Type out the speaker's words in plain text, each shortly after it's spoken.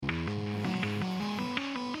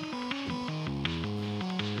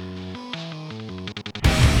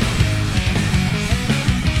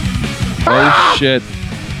Oh, shit.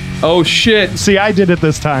 Oh, shit. See, I did it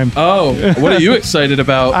this time. Oh, what are you excited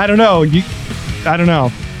about? I don't know. I don't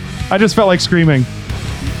know. I just felt like screaming.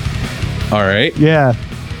 All right. Yeah.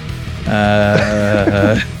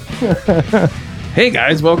 Hey,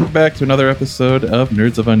 guys. Welcome back to another episode of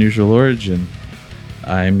Nerds of Unusual Origin.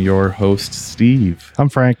 I'm your host, Steve. I'm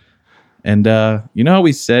Frank. And you know how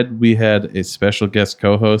we said we had a special guest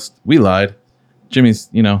co-host? We lied. Jimmy's,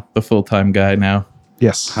 the full-time guy now.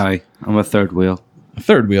 Yes. Hi, I'm a third wheel. A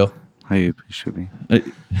third wheel. How you appreciate me?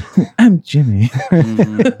 I'm Jimmy.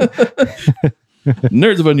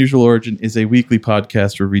 Nerds of Unusual Origin is a weekly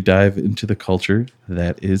podcast where we dive into the culture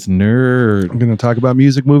that is nerd. I'm going to talk about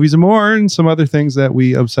music, movies, and more, and some other things that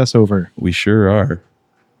we obsess over. We sure are.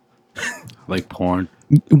 Like porn.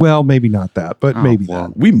 Well, maybe not that, but maybe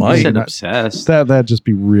that. We I might. said obsessed. That'd just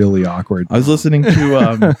be really awkward. I was listening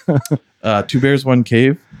to Two Bears, One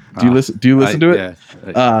Cave. Do you listen to it?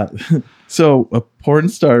 Yeah. So a porn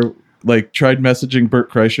star tried messaging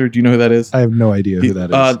Bert Kreischer. Do you know who that is? I have no idea who that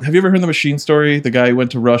is. Have you ever heard the Machine story? The guy who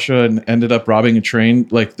went to Russia and ended up robbing a train,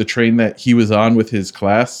 like the train that he was on with his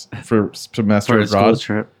class for semester For a school abroad.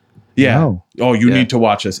 trip. Yeah. No. Oh, you Yeah. need to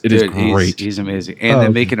watch this. It is great. He's amazing. And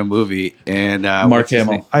they're making a movie. And Mark what's his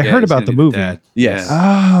Hamill. name? I heard he's about gonna the be movie. dad. Yes.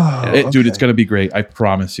 Yeah. Oh, Dude, it's going to be great. I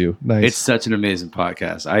promise you. nice. It's such an amazing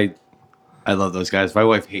podcast. I love those guys. My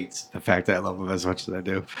wife hates the fact that I love them as much as I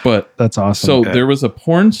do. But That's awesome. so there was a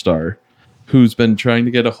porn star who's been trying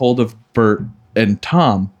to get a hold of Bert and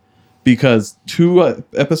Tom because 2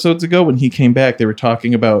 episodes ago when he came back, they were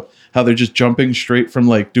talking about how they're just jumping straight from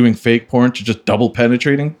doing fake porn to just double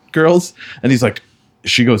penetrating girls. And he's like,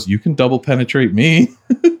 she goes, you can double penetrate me.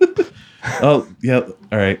 Oh, yeah.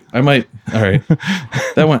 All right. I might. All right.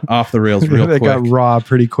 That went off the rails real that quick. got raw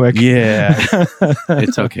pretty quick. Yeah.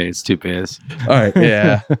 It's okay. It's 2 bears. All right.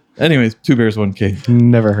 Yeah. Anyways, 2 Bears, One Cave.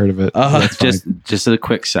 Never heard of it. That's fine. Just a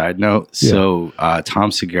quick side note. Yeah. So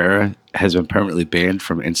Tom Segura has been permanently banned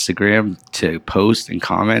from Instagram to post and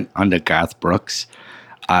comment under Garth Brooks.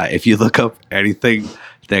 If you look up anything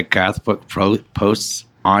that Garth Brooks posts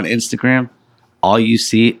on Instagram, all you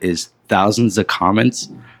see is thousands of comments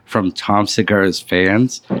from Tom Segura's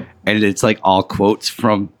fans, and it's all quotes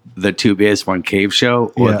from the 2 Bears, One Cave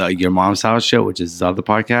show or the Your Mom's House show, which is his other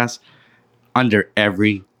podcast, under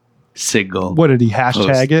every single. What did he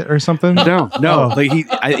hashtag it or something? No. Oh. He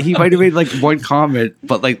might have made one comment,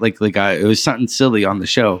 but it was something silly on the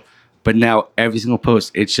show. But now every single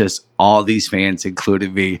post, it's just all these fans,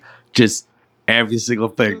 including me, just every single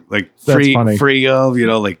thing, That's funny. free of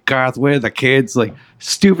Garth, where the kids,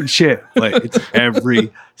 stupid shit. It's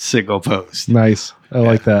every single post. Nice. I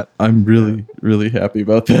like that. I'm really, really happy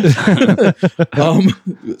about that.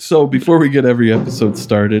 So before we get every episode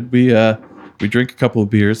started, we drink a couple of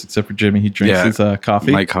beers, except for Jimmy. He drinks his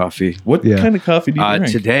coffee. My coffee. What kind of coffee do you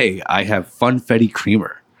drink? Today I have Funfetti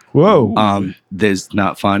Creamer. Whoa. There's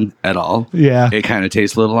not fun at all. Yeah. It kind of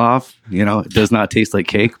tastes a little off. It does not taste like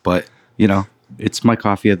cake, but it's my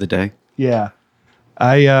coffee of the day. Yeah.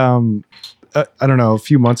 I don't know, a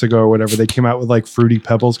few months ago or whatever, they came out with Fruity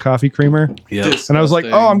Pebbles coffee creamer. Yeah. And I was like,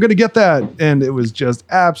 oh, I'm going to get that. And it was just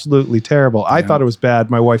absolutely terrible. I thought it was bad.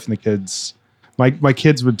 My wife and the kids, my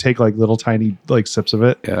kids would take little tiny sips of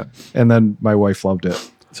it. Yeah. And then my wife loved it.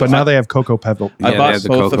 So But now they have Cocoa Pebble. I Yeah, they bought have the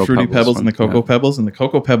both the Cocoa Fruity Pebbles Pebbles and the one, Cocoa yeah. Pebbles, and the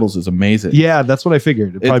Cocoa Pebbles is amazing. Yeah, that's what I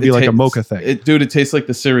figured. It'd probably be like a mocha thing. It tastes like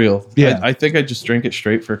the cereal. Yeah. I think I just drank it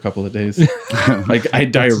straight for a couple of days. I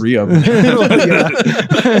had diarrhea.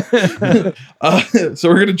 So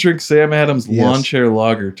we're going to drink Sam Adams Yes. Lawn Chair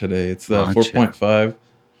Lager today. It's the Lawn Chair. 4.5,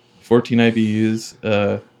 14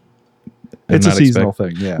 IBUs. It's a seasonal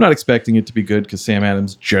thing. Yeah. I'm not expecting it to be good because Sam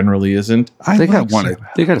Adams generally isn't. They got one.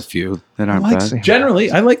 They got a few that aren't like bad. Sam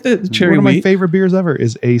Generally, I like the cherry One of my wheat. favorite beers ever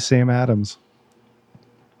is a Sam Adams.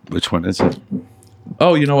 Which one is it?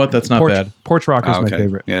 Oh, you know what? That's not bad. Porch Rock is Oh, my okay.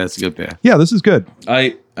 favorite. Yeah, that's a good beer. Yeah, this is good.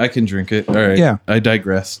 I can drink it. All right. Yeah. I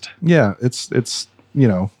digressed. Yeah, it's it's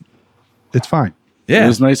fine. Yeah. It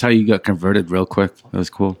was nice how you got converted real quick. That was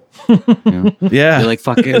cool. Yeah. Yeah. You're like,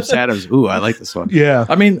 fucking Adams. Ooh, I like this one. Yeah.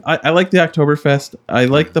 I mean, I like the Oktoberfest. I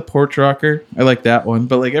like the Porch Rocker. I like that one.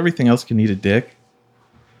 But everything else can eat a dick.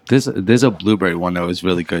 There's a blueberry one that was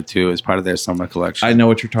really good too. As part of their summer collection. I know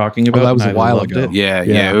what you're talking about. that was and a I while loved ago. it.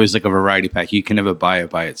 Yeah. It was like a variety pack. You can never buy it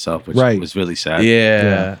by itself, which Right. was really sad.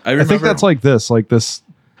 Yeah. I remember. I think that's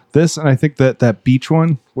this, and I think that beach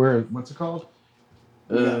one. What's it called?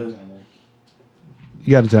 You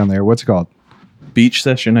got it down there. What's it called? Beach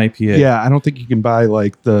Session IPA. Yeah, I don't think you can buy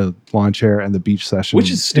the lawn chair and the beach session, Which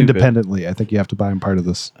is stupid. independently. I think you have to buy them part of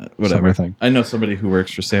this Whatever summer thing. I know somebody who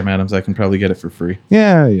works for Sam Adams. I can probably get it for free.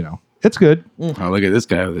 Yeah, It's good. Oh, look at this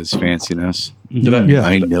guy with his fanciness. Did I? Yeah.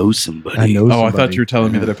 I know somebody. I know. Oh, I thought somebody. you were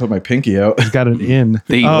telling me that I put my pinky out. He's got an in.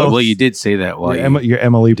 Well, you did say that while your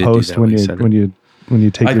Emily did do post that when when you you said when you when you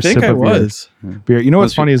take I your think sip I of was. your beer. You know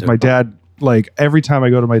what's Most funny is people my do. dad. Like every time I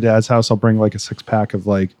go to my dad's house, I'll bring like a 6-pack of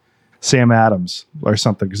like Sam Adams or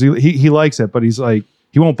something because he likes it, but he's like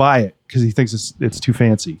he won't buy it because he thinks it's too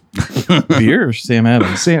fancy. Beer or Sam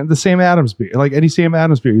Adams? The Sam Adams beer, like any Sam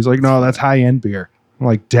Adams beer. He's like, no, that's high end beer. I'm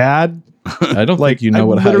like, Dad, I don't like think you know I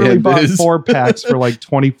what literally high-end bought is. 4 packs for like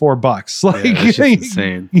 $24. Like, Yeah, that's just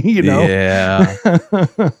insane. you know, Yeah.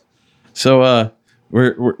 So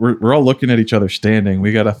we're all looking at each other standing.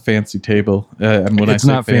 We got a fancy table, and when It's I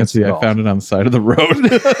say not fancy at I all. found it on the side of the road.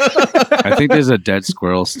 I think there's a dead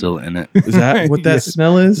squirrel still in it. Is that what that Yeah.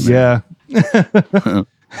 smell is? yeah.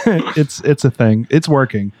 It's a thing. It's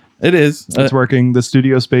working. It is. It's working. The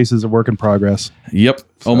studio space is a work in progress. Yep,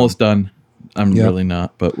 almost done. I'm Yep. really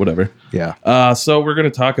not, but whatever. Yeah. So we're going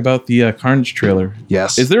to talk about the Carnage trailer.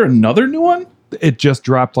 Yes. Is there another new one? It just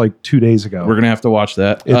dropped like 2 days ago. We're going to have to watch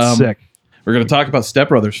that. It's sick. We're going to talk about Step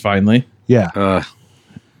Brothers finally. Yeah.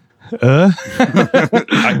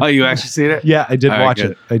 Oh, you actually seen it? Yeah, I did All right, watch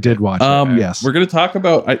good. it. I did watch it. Yes. We're going to talk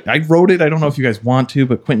about, I wrote it. I don't know if you guys want to,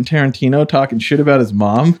 but Quentin Tarantino talking shit about his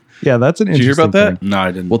mom. Yeah, that's an Did you hear interesting about that? thing. No,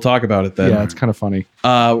 I didn't. We'll talk about it then. Yeah, it's kind of funny.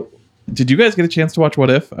 Did you guys get a chance to watch What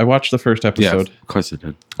If? I watched the first yeah, episode. of course I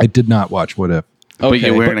did. I did not watch What If. But you're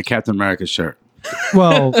Okay, wearing a Captain America shirt.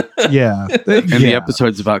 Well, yeah. And the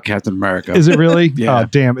episode's about Captain America. Is it really? Yeah. Oh,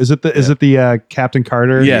 damn. Is it the Captain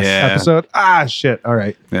Carter Yes. Yeah. episode? Ah, shit. All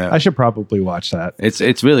right. Yeah. I should probably watch that.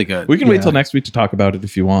 It's really good. We can Yeah. wait till next week to talk about it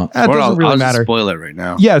if you want. That Or doesn't really I'll just matter. spoil it right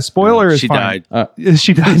now. Yeah, spoiler is She fine. died.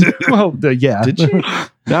 She died. Well, yeah. Did she?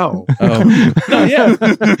 No. Oh. No, yeah.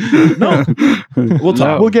 No. We'll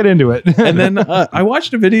talk. We'll get into it. And then I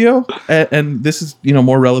watched a video, and this is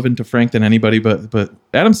more relevant to Frank than anybody, but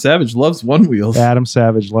Adam Savage loves one wheels. Adam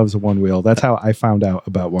Savage loves a one wheel. That's how I found out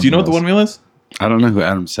about one. Do you know what the one wheel is? I don't know who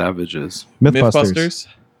Adam Savage is. Mythbusters.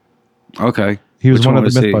 Okay. He was Which one of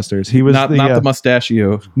was the he? Mythbusters. He was Not the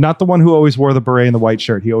mustachio. not the one who always wore the beret and the white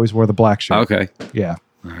shirt. He always wore the black shirt. Okay. Yeah.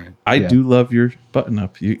 All right. I Yeah. do love your button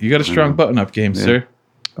up. You got a strong button up game, Yeah. sir.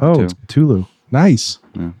 Oh, too. it's Cthulhu. Nice.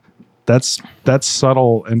 Yeah. That's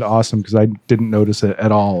subtle and awesome because I didn't notice it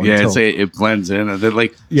at all. Yeah, until- it blends in. And then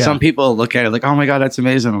Yeah. some people look at it like, oh my God, that's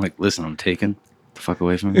amazing. I'm like, listen, I'm taken the fuck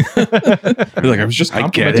away from me. You're like, I was just I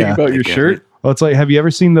get complimenting it. about I your get shirt. it. Well, it's like, have you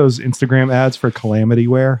ever seen those Instagram ads for Calamity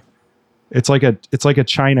Wear? It's like a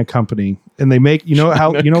China company, and they make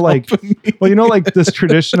like this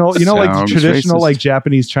traditional like Sounds traditional racist. like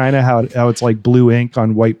Japanese China how it's like blue ink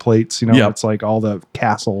on white plates. Yep. It's like all the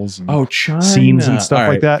castles and Oh, China. scenes and stuff All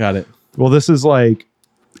like that. Got it. Well, this is like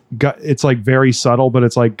it's like very subtle, but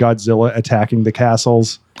it's like Godzilla attacking the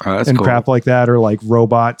castles Oh, that's and cool. crap like that, or like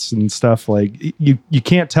robots and stuff. Like you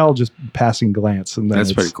can't tell just passing glance, and then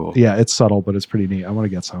That's it's- pretty cool. Yeah, it's subtle, but it's pretty neat. I want to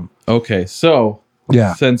get some. Okay, so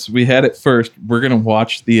Yeah, since we had it first, we're gonna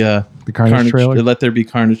watch the Carnage trailer? Let There Be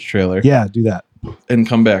Carnage trailer. Yeah, do that. And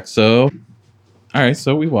come back. So, all right.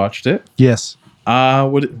 So we watched it. Yes.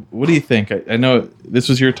 What do you think? I know this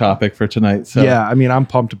was your topic for tonight. So Yeah, I mean, I'm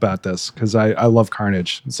pumped about this because I love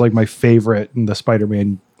Carnage. It's like my favorite in the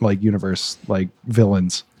Spider-Man like universe, like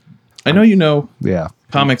villains. I know you know Yeah.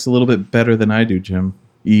 comics a little bit better than I do, Jim.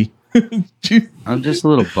 I'm just a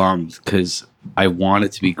little bummed because I want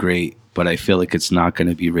it to be great, but I feel like it's not going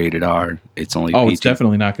to be rated R. It's only Oh, PG. it's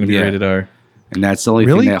definitely not going to be Yeah. rated R. And that's the only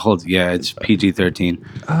Really? thing that holds. Yeah, it's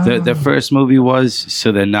PG-13. The first movie was,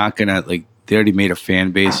 so they're not going to, like, they already made a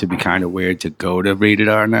fan base. It'd be kind of weird to go to rated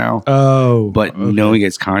R now. Oh, But knowing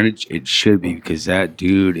it's Carnage, it should be because that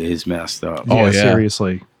dude is messed up. Oh, yeah.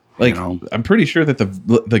 seriously. Like, You know? I'm pretty sure that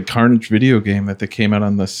the Carnage video game that came out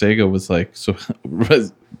on the Sega was like so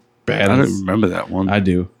was bad. I don't as- remember that one. I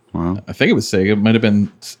do. Wow. I think it was Sega. It might have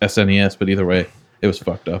been SNES, but either way, it was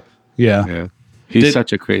fucked up. Yeah. Yeah. He's Did-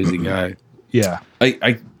 such a crazy guy. Yeah.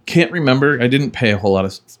 I can't remember. I didn't pay a whole lot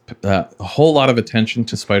of attention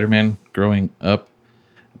to Spider-Man growing up.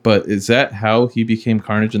 But is that how he became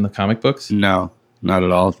Carnage in the comic books? No, not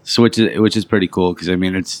at all. So which is pretty cool because I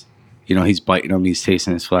mean it's he's biting him, he's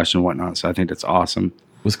tasting his flesh and whatnot. So I think that's awesome.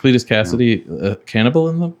 Was Cletus Cassidy a cannibal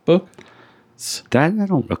in the book? That I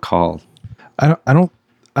don't recall. I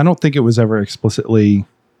don't think it was ever explicitly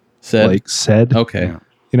Said said. okay,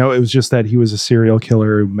 Yeah. It was just that he was a serial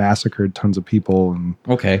killer who massacred tons of people and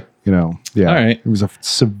okay. yeah. All right. He was a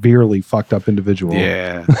severely fucked up individual.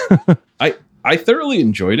 Yeah. I thoroughly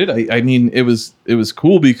enjoyed it. I mean, it was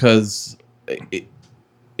cool because it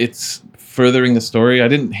it's furthering the story.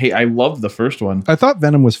 I loved the first one. I thought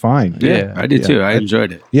Venom was fine. Yeah. I did too. I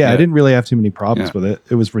enjoyed it. Yeah, I didn't really have too many problems Yeah. with it.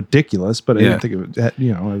 It was ridiculous, but I didn't think it was,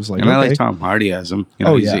 I was like, And I okay. like Tom Hardy as him. You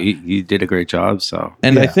know, he did a great job. So,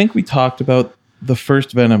 And I Yeah. think we talked about the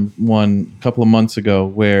first Venom one a couple of months ago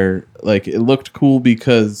where like it looked cool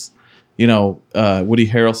because, Woody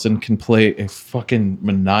Harrelson can play a fucking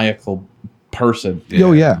maniacal person.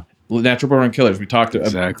 Oh, yeah. Natural Born Killers. We talked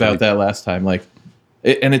Exactly. about that last time. Like,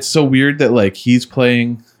 and it's so weird that like he's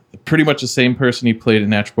playing pretty much the same person he played in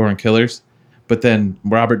Natural Born Killers, but then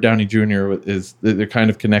Robert Downey Jr. they're kind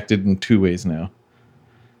of connected in two ways now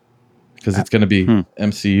because it's going to be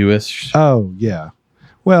MCU-ish. Oh, yeah.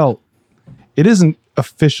 Well, it isn't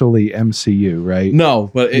officially MCU, right?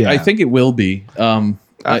 No, but Yeah. I think it will be.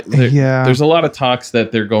 Yeah. There's a lot of talks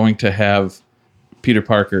that they're going to have Peter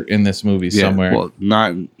Parker in this movie somewhere. Well,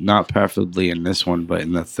 not preferably in this one, but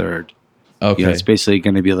in the third. Okay. Yeah, it's basically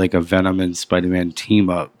going to be like a Venom and Spider-Man team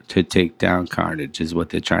up to take down Carnage, is what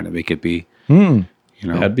they're trying to make it be. You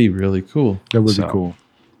know, That'd be really cool. That would be So, cool.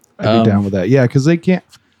 I'd be down with that. Yeah, because they can't.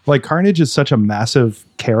 Like Carnage is such a massive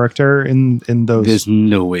character in those. there's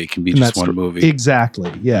no way it can be in just that one sto- movie.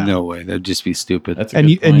 Exactly. Yeah. No way. That'd just be stupid. That's a And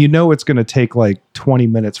good you point. it's going to take like 20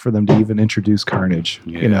 minutes for them to even introduce Carnage.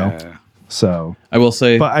 You know. So, I will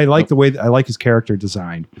say, but I like the way I like his character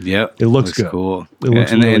design. Yep. It looks good. cool. It looks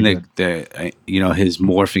and really the his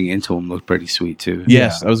morphing into him looked pretty sweet too.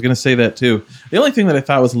 yes, I was going to say that too. The only thing that I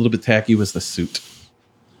thought was a little bit tacky was the suit.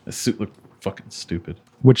 The suit looked fucking stupid.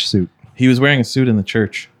 Which suit? He was wearing a suit in the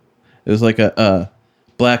church. It was like a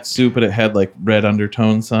black suit, but it had like red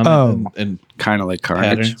undertones on it and Kind of like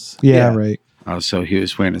Carnage. patterns. Yeah, right. Oh, so he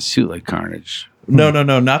was wearing a suit like Carnage. No,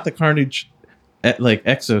 not the Carnage, like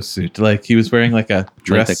exosuit. Like he was wearing like a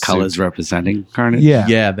dress. Like the colors suit. representing Carnage. Yeah.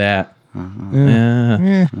 Yeah, that. Yeah.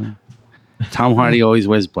 Yeah. Eh. Tom Hardy always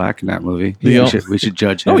wears black in that movie. Yeah. We should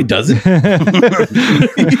judge him. No, he doesn't.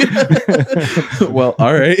 Well,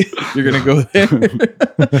 all right, you're gonna go there.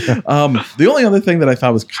 The only other thing that I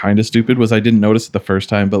thought was kind of stupid was I didn't notice it the first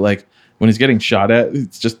time, but like when he's getting shot at,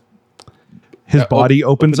 it's just His body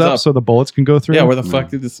opens up so the bullets can go through. yeah. Where the fuck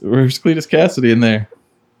did this? Where's Cletus Cassidy in there?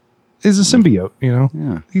 Is a symbiote, you know?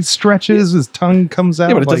 Yeah. He stretches, his tongue comes out.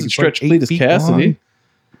 Yeah, but it like doesn't it's stretch like 8 Cletus feet Cassidy. long.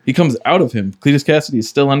 He comes out of him. Cletus Cassidy is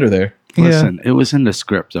still under there. Listen, it was in the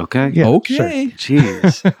script, okay? Yeah, Okay.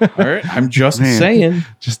 Jeez. All right. I'm just Man. saying.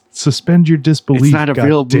 Just suspend your disbelief. It's not a God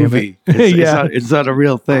real damn it. movie. It's, Yeah. it's not a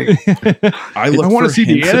real thing. I wanna for see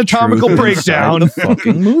the hints of anatomical truth breakdown. inside the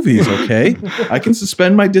fucking movies, okay? I can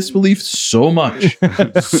suspend my disbelief so much.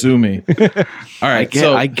 Sue me. All right.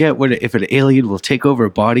 I get what if an alien will take over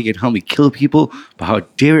a body and help me kill people, but how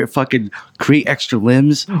dare it fucking create extra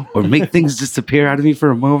limbs or make things disappear out of me for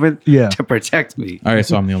a moment Yeah. to protect me? all right.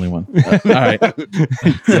 So I'm the only one. All right.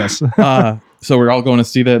 Yes. So we're all going to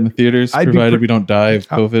see that in the theaters, I'd be provided pre- we don't die of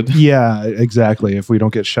COVID Yeah, exactly. If we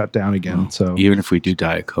don't get shut down again. So Even if we do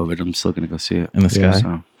die of COVID, I'm still going to go see it. in the sky. Yeah.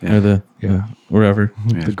 So, yeah. Or yeah. wherever.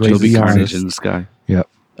 Yeah. the great There'll be beyond. carnage in the sky. Yep.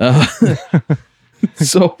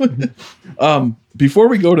 So, before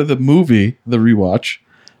we go to the movie, the rewatch,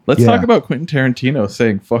 let's Yeah. talk about Quentin Tarantino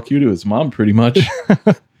saying "fuck you" to his mom, pretty much.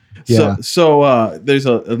 Yeah. So there's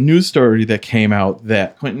a news story that came out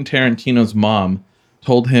that Quentin Tarantino's mom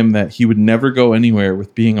told him that he would never go anywhere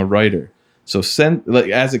with being a writer. So,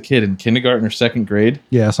 as a kid in kindergarten or second grade,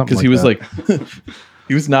 Yeah, something because he was that. like,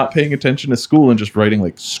 he was not paying attention to school and just writing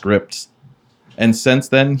like scripts. And since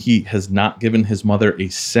then, he has not given his mother a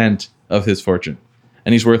cent of his fortune,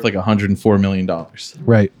 and he's worth like $104 million.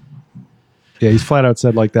 Right. Yeah, he's flat out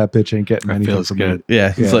said like that bitch ain't getting That anything feels from good. me.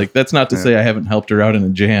 Yeah, he's Yeah. like, that's not to say I haven't helped her out in a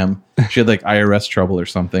jam. She had like IRS trouble or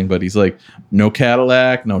something, but he's like, no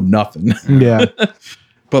Cadillac, no nothing. Yeah.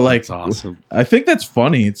 But like, That's awesome. I think that's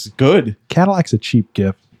funny. It's good. Cadillac's a cheap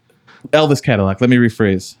gift. Elvis Cadillac. Let me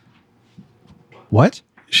rephrase. What?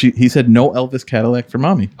 He said no Elvis Cadillac for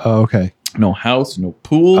mommy. Oh, okay. No house, no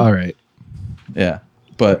pool. All right. Yeah,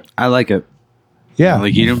 but I like it. Yeah.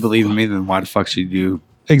 Like, you didn't believe in me, then why the fuck should you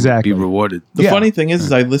exactly. be rewarded? the Yeah. funny thing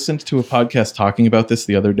is I listened to a podcast talking about this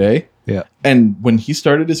the other day. Yeah. And when he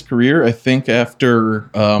started his career, I think after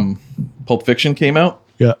Pulp Fiction came out,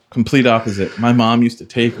 Yeah. complete opposite. My mom used to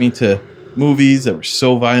take me to movies that were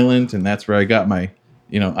so violent, and that's where I got my,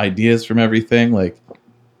 ideas from everything. Like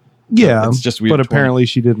Yeah. It's just weird But 20. apparently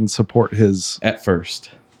she didn't support his. at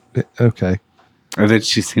first. Okay. And then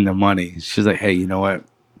she's seen the money. She's like, hey, you know what?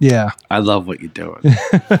 Yeah. I love what you're doing.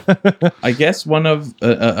 I guess one of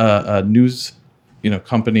a news,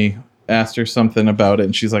 company asked her something about it,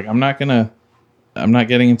 and she's like, I'm not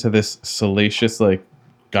getting into this salacious like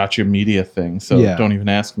gotcha media thing, so Yeah. don't even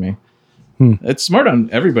ask me. It's smart on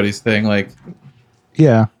everybody's thing. Like,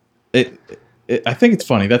 Yeah. I think it's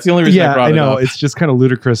funny. That's the only reason I Yeah, brought I know. it up. It's just kind of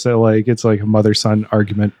ludicrous that like it's like a mother-son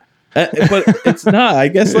argument But it's not. I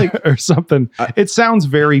guess like or something. It sounds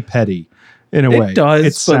very petty in a way. it does.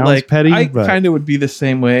 It sounds but like petty. I but kind of would be the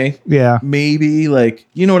same way. yeah. Maybe like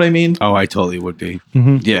you know what I mean. Oh, I totally would be.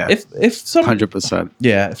 Mhm. Yeah, If some 100%.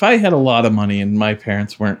 yeah, if I had a lot of money and my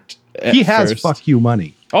parents weren't, at He has first- fuck you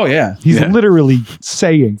money. Oh yeah, He's Yeah. literally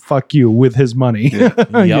saying fuck you with his money. Yeah.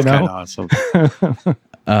 you Yep. know? Kind of awesome.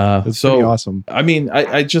 It's so pretty awesome. I mean,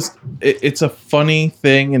 I just it's a funny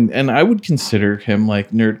thing, and I would consider him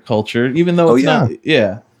like nerd culture, even though it's not.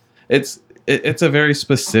 Yeah, it's a very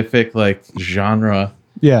specific like genre,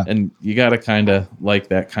 Yeah. and you got to kind of like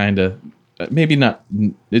that kind of maybe not.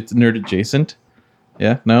 It's nerd adjacent.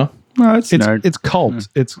 Yeah, no. No, it's nerd. It's cult.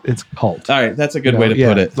 It's cult. All right, that's a good You way know? to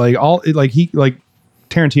Yeah, put it. Like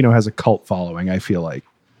Tarantino has a cult following, I feel like.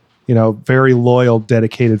 You know, very loyal,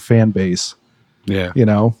 dedicated fan base. Yeah. You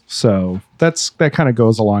know, so that kind of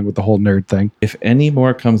goes along with the whole nerd thing. If any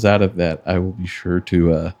more comes out of that, I will be sure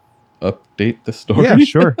to update the story. Yeah,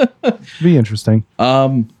 sure. Be interesting.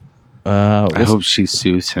 I I hope she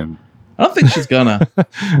sues him. don't think she's gonna.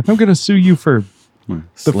 I'm gonna sue you for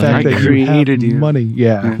the fact that you created have you. money.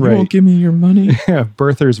 Yeah, You won't right. give me your money. Yeah,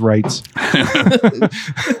 birthers' rights.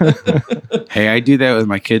 Hey, I do that with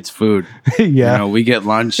my kids' food. Yeah. You know, we get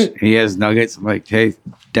lunch. He has nuggets. I'm like, hey,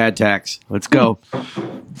 dad tax. Let's go. All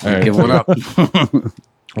right. Give one up.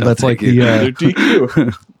 Well, that's like Thank you. They're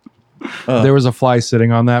DQ. there was a fly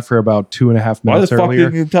sitting on that for about 2.5 Why the minutes fuck earlier.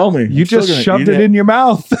 didn't you tell me? You I'm still just gonna shoved eat it in your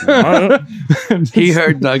mouth. He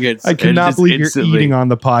heard nuggets. I and cannot just believe instantly- you're eating on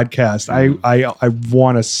the podcast. I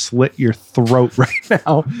want to slit your throat right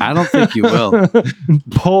now. I don't think you will.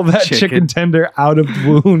 Pull that chicken, Chicken. tender out of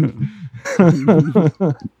the wound.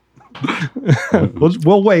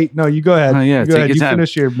 we'll wait. No, you go ahead. Oh, yeah, you go take ahead. your You time.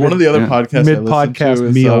 finish your One of the other Yeah. podcasts Mid-podcast I listen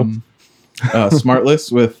to meal. is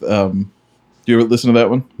Smartless with do you ever listen to that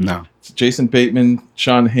one? No. It's Jason Bateman,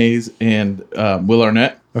 Sean Hayes, and Will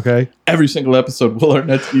Arnett. Okay. Every single episode, Will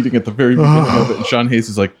Arnett's eating at the very beginning of it, and Sean Hayes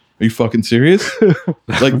is like, "Are you fucking serious?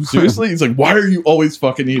 Like seriously?" He's like, "Why are you always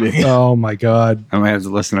fucking eating?" Oh my god, I might have to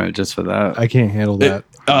listen to it just for that. I can't handle that.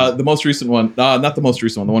 The most recent one, not the most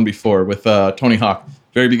recent one, the one before with Tony Hawk,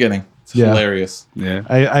 very beginning. It's Yeah. hilarious. Yeah.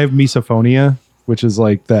 I have misophonia, which is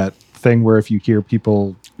like that thing where if you hear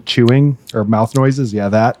people chewing or mouth noises,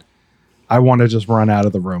 that I want to just run out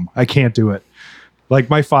of the room. I can't do it. Like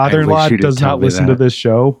my father-in-law I wish you'd does tell not me listen to that. this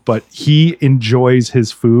show, but he enjoys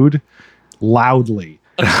his food loudly.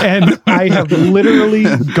 And I have literally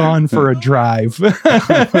gone for a drive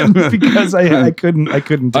because I couldn't I take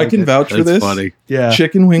can it. vouch for That's this. funny. Yeah.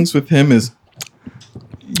 Chicken wings with him is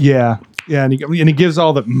Yeah. Yeah, and he gives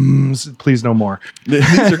all the please no more. these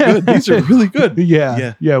are good. These are really good.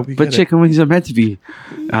 Yeah. Yeah. we But get it. chicken wings are meant to be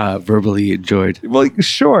verbally enjoyed. Well,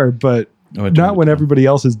 sure, but No, I not don't. when everybody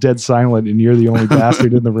else is dead silent and you're the only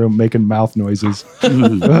bastard in the room making mouth noises.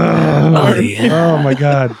 Oh, yeah. Oh my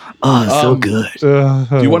god. Oh, so good.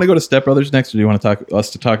 Do you want to go to Step Brothers next, or do you want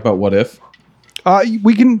to talk about What If?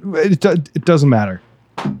 We can. It doesn't matter.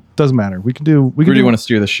 Doesn't matter. We can do. We Or can do you want to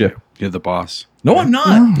steer the ship? You're the boss. No, I'm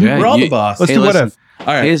not. Yeah, We're all you- the boss. Let's Hey, do What listen. If. All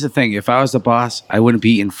right. Here's the thing. If I was the boss, I wouldn't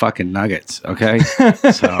be eating fucking nuggets, okay?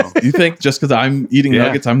 So, You think just because I'm eating Yeah.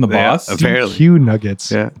 nuggets, I'm the Yeah, boss? apparently. Q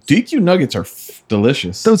nuggets. Yeah. DQ nuggets are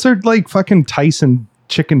delicious. Those are like fucking Tyson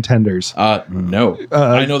chicken tenders. No.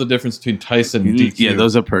 I know the difference between Tyson and DQ. Yeah,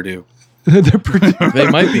 those are Purdue. They're pretty. They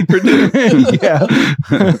might be Purdue. Yeah.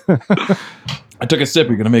 I took a sip.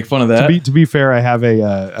 You're gonna make fun of that. To be fair, I have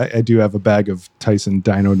I do have a bag of Tyson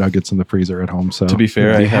Dino nuggets in the freezer at home. So To be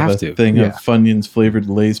fair, I You have have a to. thing Yeah. of Funyuns flavored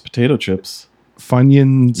Lay's potato chips.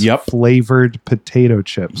 Funyuns Yep. flavored potato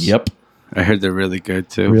chips. Yep. I heard they're really good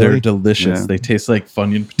too. Really? They're delicious. Yeah. They taste like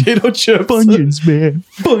Funyun potato chips. Funyuns, man.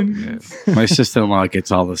 Funyuns. My sister-in-law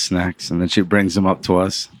gets all the snacks, and then she brings them up to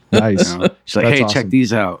us. Nice. You know? She's like, That's "Hey, awesome. check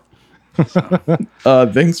these out."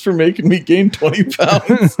 Thanks for making me gain 20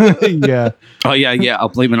 pounds. Yeah. Oh yeah. I'll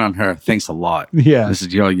blame it on her. Thanks a lot. Yeah. This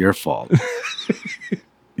is your fault.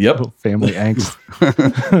 Yep. Family angst.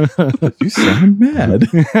 You sound mad.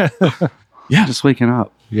 Yeah, just waking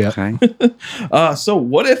up. Yeah. Okay. So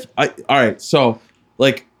what if all right, so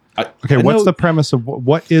like Okay, what's the premise of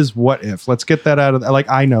what is What If? Let's get that out of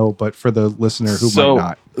I know, but for the listener who so might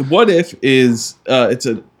not. What If is it's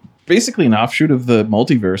basically an offshoot of the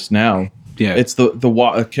multiverse now. Yeah. It's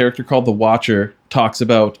a character called the Watcher talks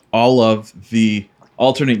about all of the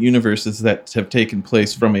alternate universes that have taken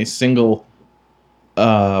place from a single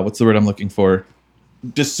what's the word I'm looking for?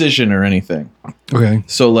 Decision or anything. Okay.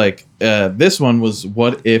 So like this one was,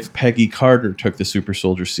 what if Peggy Carter took the super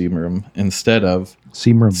soldier serum instead of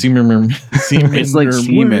Serum. It's like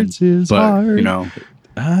semen, Words is but hard. you know,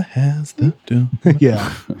 I has the doom.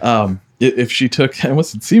 Yeah. If she took, I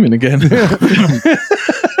wasn't semen again.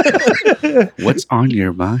 what's on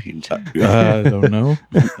your mind? I don't know.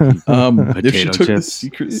 If she Potato took the chips.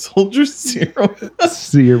 secret soldier serum,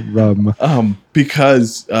 Serum.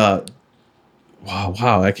 because wow,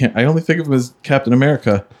 I only think of him as Captain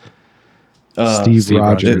America. Steve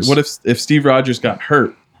Rogers. What if Steve Rogers got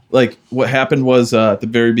hurt? Like, what happened was at the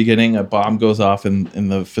very beginning, a bomb goes off in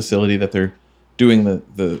the facility that they're doing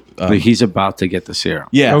the Like he's about to get the serum.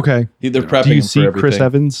 yeah. Okay. They're prepping Do you him for see everything. Chris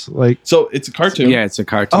Evans? Like, So it's a cartoon. Yeah, it's a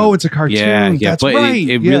cartoon. oh, it's a cartoon. Yeah, That's but right.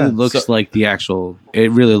 it Yeah. really looks like the actual. It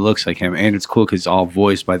really looks like him, and it's cool because it's all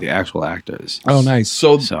voiced by the actual actors. Oh, nice.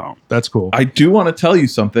 So So That's cool. I do want to tell you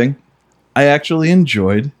something. I actually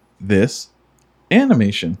enjoyed this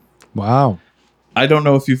animation. Wow. I don't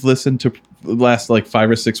know if you've listened to the last like 5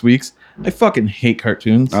 or 6 weeks. I fucking hate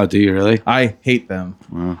cartoons. oh, do you really? I hate them.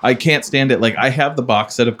 Wow. I can't stand it. Like, I have the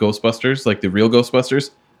box set of Ghostbusters, like the real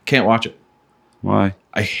Ghostbusters. Can't watch it. Why?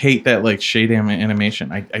 I hate that like shade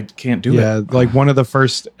animation. I can't do it. Yeah, like one of the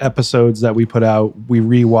first episodes that we put out, we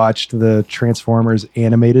rewatched the Transformers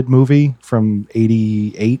animated movie from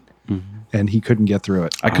 '88, and he couldn't get through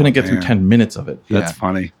it. I couldn't get through man. 10 minutes of it. That's Yeah.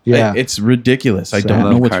 funny. Yeah, It's ridiculous. I Sad. don't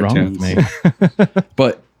know Love what's wrong with me.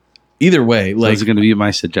 But either way, like, Those are going to be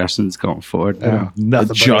my suggestions going forward. nothing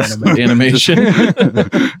but just anime. animation.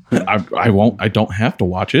 I won't. I don't have to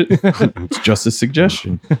watch it. It's just a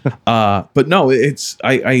suggestion. But no, it's.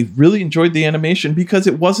 I really enjoyed the animation because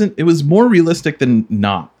it wasn't. It was more realistic than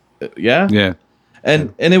not. Yeah. Yeah.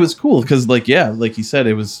 And it was cool because like you said,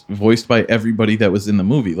 it was voiced by everybody that was in the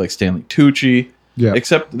movie, like Stanley Tucci. Yeah.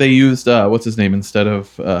 Except they used what's his name instead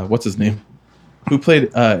of what's his name, who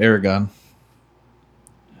played Aragon.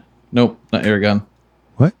 Nope, not Aragon.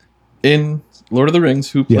 What? In Lord of the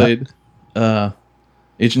Rings, who Yeah. played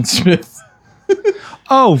Agent Smith?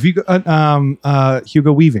 Oh,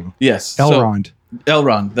 Hugo Weaving, Yes, Elrond. So,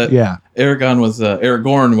 Elrond. That Yeah, Aragorn was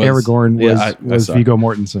Aragorn was saw. Viggo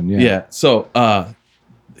Mortensen. Yeah. Yeah. So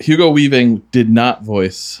Hugo Weaving did not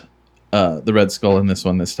voice the Red Skull in this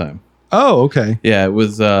one this time. Oh, okay. Yeah, it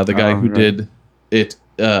was the guy who right. did it.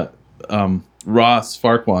 Ross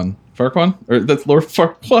Farquaad. Farquaad? Or that's Lord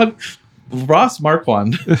Farquaad? Ross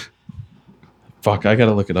Marquand. Fuck, I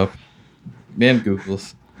gotta look it up. Man,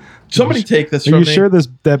 Googles. Somebody take this Are from you me. sure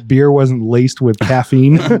that beer wasn't laced with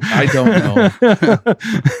caffeine? I don't know.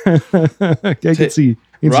 I can see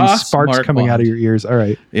Ross sparks coming out of Marquand. your ears. All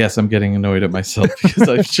right. Yes, I'm getting annoyed at myself because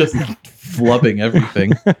I'm just flubbing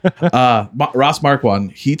everything. Ross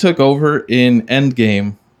Marquand, he took over in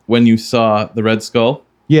Endgame when you saw the Red Skull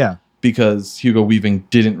Yeah. because Hugo Weaving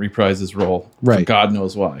didn't reprise his role. For Right. God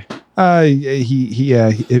knows why.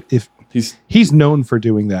 If he's known for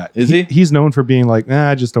doing that. Is he? He's known for being like,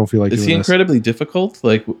 I just don't feel like Is doing he this. incredibly difficult?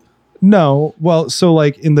 Like, No. Well, so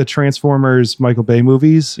like in the Transformers Michael Bay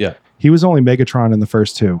movies, yeah. he was only Megatron in the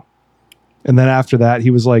first two. And then after that, he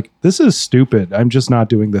was like, this is stupid. I'm just not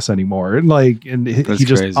doing this anymore. And he That's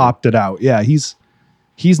just crazy. opted out. Yeah. He's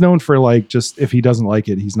known for like, just if he doesn't like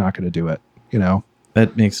it, he's not going to do it, you know?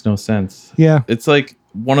 That makes no sense. Yeah. It's like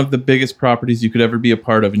one of the biggest properties you could ever be a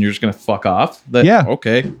part of, and you're just going to fuck off. Yeah.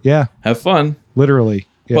 Okay. Yeah. Have fun. Literally.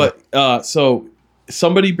 Yeah. But so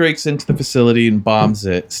somebody breaks into the facility and bombs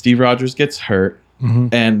it. Steve Rogers gets hurt.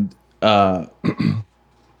 Mhm. And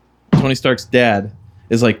Tony Stark's dad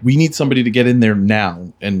is like, we need somebody to get in there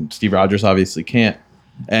now. And Steve Rogers obviously can't.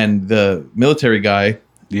 And the military guy,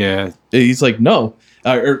 Yeah. he's like, no.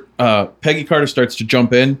 Peggy Carter starts to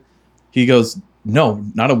jump in. He goes, no,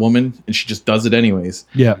 not a woman. And she just does it anyways.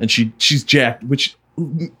 Yeah. And she's jacked, which,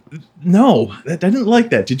 no, I didn't like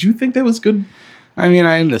that. Did you think that was good? I mean,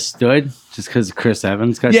 I understood just because Chris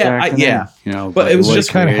Evans got Yeah, jacked in yeah. it, you know, But it was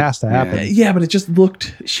just kinda weird. has to happen. Yeah, but it just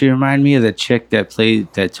looked. She reminded me of the chick that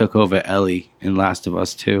took over Ellie in Last of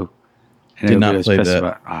Us 2. And Did not everybody was play pissed that.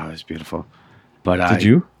 about- oh, it was beautiful. But Did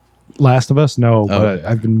you? Last of Us? No, but okay.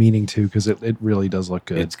 I've been meaning to because it really does look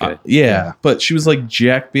good. It's good. Yeah, but she was like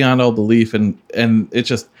jacked beyond all belief, and it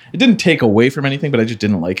didn't take away from anything, but I just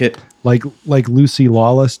didn't like it. Like Lucy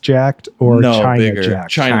Lawless jacked or No, China bigger.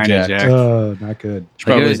 jacked. China jacked. jacked. Not good.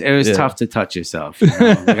 Like, it was yeah. tough to touch yourself. You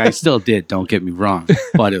know? Like, I still did, don't get me wrong,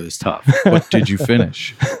 but it was tough. But did you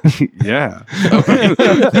finish? Yeah.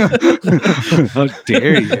 How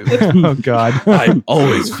dare you? Oh God. I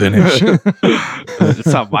always finish. It's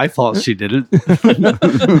not my fault she didn't.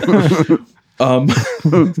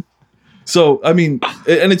 So, I mean,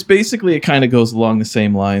 and it's basically, it kind of goes along the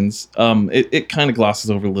same lines. It kind of glosses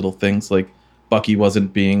over little things like Bucky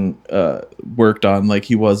wasn't being worked on like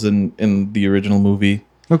he was in the original movie.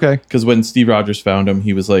 Okay. Because when Steve Rogers found him,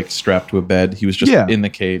 he was like strapped to a bed. He was just in the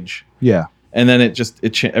cage. Yeah. And then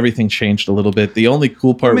everything changed a little bit. The only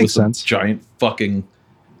cool part was the giant fucking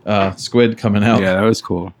squid coming out. Yeah, that was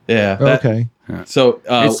cool. Yeah. Okay. So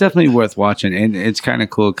it's definitely worth watching, and it's kind of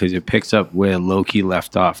cool because it picks up where Loki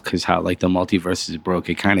left off. Because how like the multiverses broke,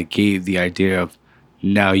 it kind of gave the idea of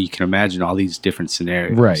now you can imagine all these different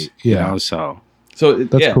scenarios, right? Yeah. You know, so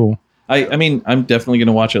that's cool. I mean, I'm definitely going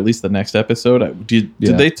to watch at least the next episode. Did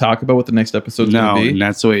they talk about what the next episode's going to be? And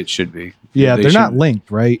that's the way it should be. Yeah, they're not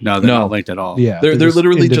linked, right? No, they're not linked at all. Yeah, they're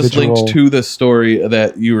literally just linked to the story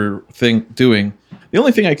that you were doing. The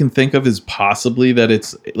only thing I can think of is possibly that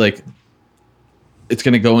it's like it's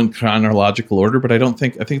going to go in chronological order, but I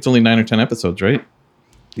think it's only 9 or 10 episodes, right?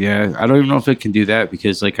 Yeah, I don't even know if it can do that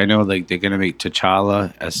because, like, I know like they're going to make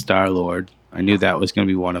T'Challa as Star-Lord. I knew that was going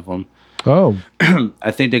to be one of them. Oh,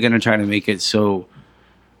 I think they're going to try to make it so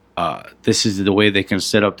this is the way they can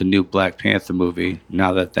set up the new Black Panther movie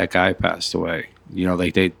now that guy passed away. You know,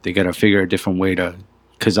 like they got to figure a different way to,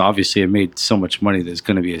 because obviously it made so much money. There's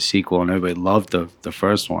going to be a sequel, and everybody loved the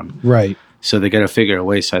first one. right. So they got to figure a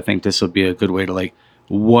way. So I think this will be a good way to like,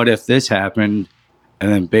 what if this happened,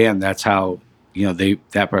 and then bam, that's how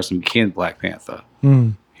that person became Black Panther.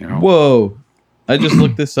 Mm. You know? Whoa! I just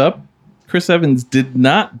looked this up. Chris Evans did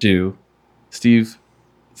not do Steve's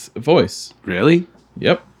voice. Really?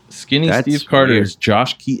 Yep. Skinny That's Steve Carter weird. is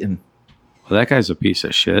Josh Keaton. Well, that guy's a piece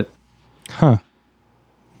of shit. Huh.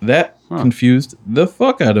 That confused the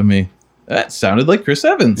fuck out of me. That sounded like Chris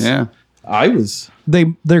Evans. Yeah.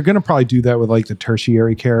 They're gonna probably do that with like the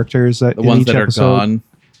tertiary characters that The in ones each that episode. are gone.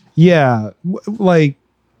 Yeah, like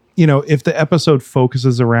if the episode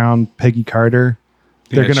focuses around Peggy Carter,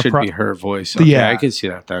 they're it gonna should be her voice. Okay, Yeah. I can see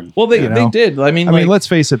that then. Well, they did. I mean, let's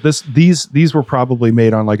face it. These were probably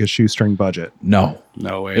made on like a shoestring budget. no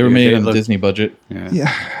No way. they were made on a look- Disney budget.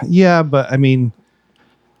 Yeah, but I mean,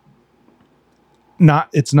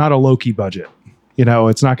 it's not a Loki budget.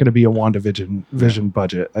 It's not going to be a WandaVision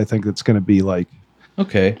budget. I think it's going to be like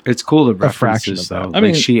Okay. It's cool the fraction references of that. though. I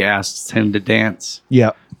Like mean- she asked him to dance.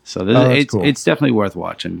 yeah, So that's cool. it's definitely worth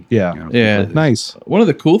watching. Yeah. Yeah. completely. nice. One of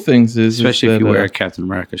the cool things is Especially that, if you wear a Captain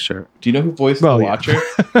America shirt. do you know who voiced Well, the yeah. Watcher?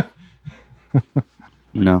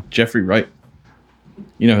 No. Jeffrey Wright.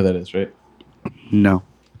 You know who that is, right? No.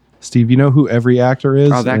 Steve, you know who every actor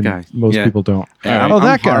is? Oh, that And guy. Most Yeah. people don't. Yeah, Oh, I'm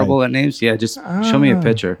that guy. horrible at names. Yeah, just show me a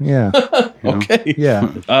picture. Yeah, you know? Okay. yeah.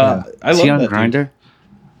 I Is love he on that dude. Grindr?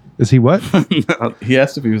 Is he what? He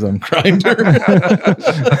asked if he was on Grindr.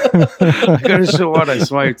 I could have sworn I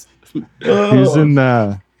swiped.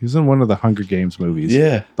 He's in one of the Hunger Games movies.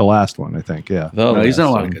 Yeah. The last one, I think. Yeah. The No, he's done a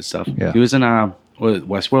last lot of one. good stuff. Yeah. He was in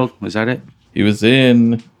Westworld. Was that it? He was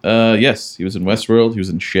in yes, he was in Westworld, he was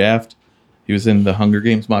in Shaft, he was in the Hunger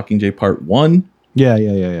Games Mockingjay Part 1, Yeah.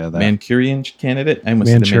 That. Manchurian Candidate. I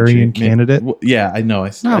almost said Manchurian Candidate? Yeah, I know.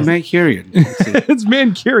 No, Manchurian. It's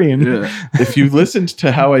Mancurian. Yeah. If you listened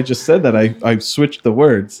to how I just said that, I switched the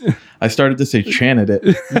words. I started to say candidate.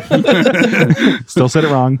 Still said it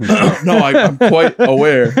wrong. No, I'm quite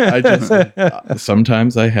aware. I just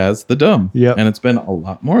sometimes I has the dumb. Yep. And it's been a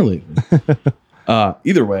lot more lately.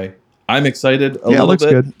 Either way, I'm excited a little looks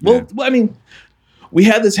bit. good. Well, I mean, we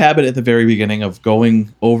had this habit at the very beginning of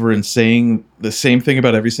going over and saying the same thing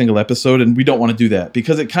about every single episode, and we don't want to do that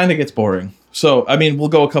because it kind of gets boring. So, I mean, we'll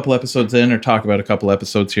go a couple episodes in or talk about a couple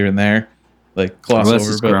episodes here and there, like gloss Unless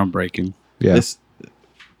over. it's But groundbreaking. Yeah.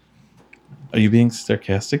 are you being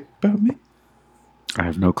sarcastic about me? I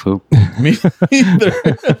have no clue. Me either.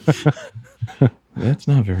 That's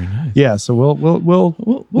not very nice. Yeah. So we'll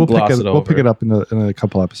gloss pick it we'll pick over. it up in a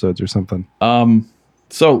couple episodes or something.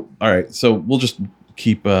 So, all right. So we'll just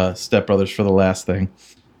keep Step Brothers for the last thing.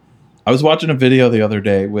 I was watching a video the other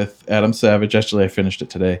day with Adam Savage. Actually, I finished it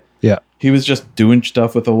today. Yeah. He was just doing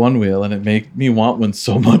stuff with a one wheel, and it made me want one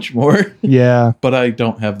so much more. Yeah. But I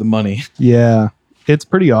don't have the money. Yeah. It's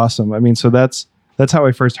pretty awesome. I mean, so that's how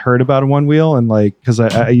I first heard about a one wheel, and like because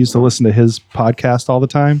I used to listen to his podcast all the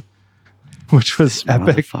time, which was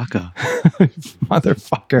epic.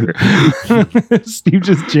 Motherfucker. Steve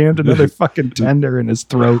just jammed another fucking tender in his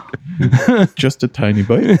throat. Just a tiny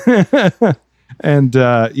bite. And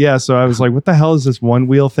so I was like, what the hell is this one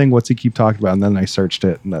wheel thing? What's he keep talking about? And then I searched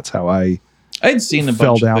it, and that's how I I'd seen a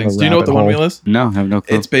Fell bunch down of things. the Do you know what the rabbit one hole. wheel is? No, I have no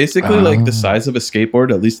clue. It's basically like the size of a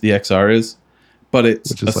skateboard, at least the XR is, but it's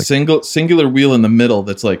Which is a like- singular wheel in the middle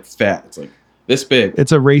that's like fat. It's like this big.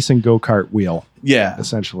 It's a racing go-kart wheel, Yeah,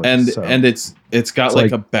 essentially. and So it's got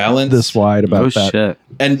like a balance this wide about Oh that. shit!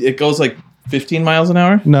 and it goes like 15 miles an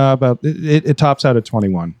hour. No, about it tops out at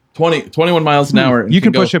 21. 21 miles an hour. And You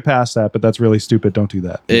can push it past that, but that's really stupid. Don't do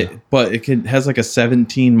that. But it has like a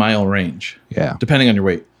 17-mile range. Yeah. Depending on your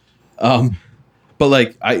weight. But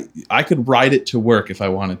like I could ride it to work if I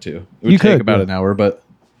wanted to. It would take about an hour, but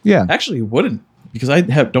Yeah. actually it wouldn't because I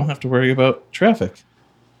don't have to worry about traffic.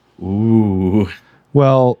 Ooh.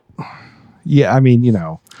 Well, yeah, I mean,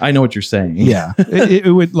 I know what you're saying. yeah.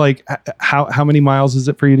 it would like how many miles is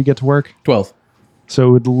it for you to get to work? 12. So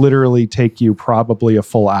it would literally take you probably a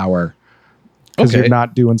full hour because you're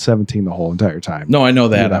not doing 17 the whole entire time. No, I know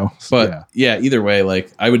that. But yeah, either way,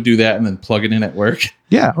 like I would do that and then plug it in at work.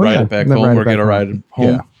 Yeah. Ride it back home or get a ride home.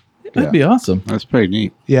 Yeah. That'd be awesome. That's pretty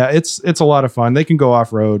neat. Yeah, it's a lot of fun. They can go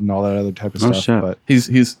off road and all that other type of stuff. shit. But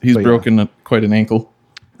He's broken quite an ankle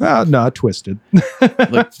no, twisted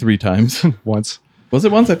like 3 times. once. Was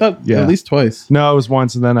it once? I thought at least twice. No, it was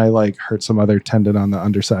once, and then I like hurt some other tendon on the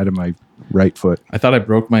underside of my right foot. I thought I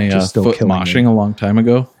broke my Still foot killing moshing me. a long time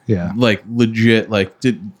ago. Yeah. Like legit. Like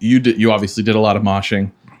you obviously did a lot of moshing.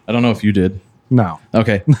 I don't know if you did. No.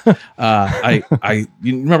 Okay.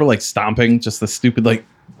 You remember like stomping, just the stupid like.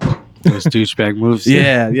 Those douchebag moves.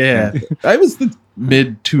 Yeah. I was the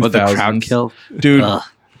mid 2000s. With the crowd kill, dude.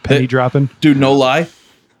 Penny dropping. Dude, no lie.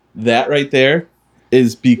 That right there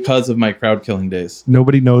is because of my crowd killing days.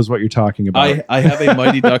 Nobody knows what you're talking about. I have a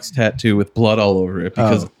Mighty Ducks tattoo with blood all over it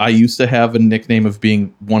because I used to have a nickname of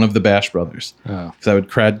being one of the Bash Brothers because I would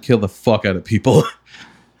crowd kill the fuck out of people.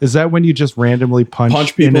 Is that when you just randomly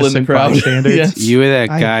punch people in the crowd? bystanders? Yes. you were that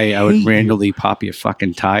guy. I would hate randomly pop your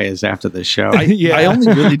fucking tires after the show. I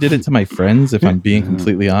only really did it to my friends, if I'm being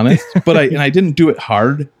completely honest. But I didn't do it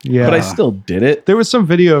hard. Yeah. But I still did it. There was some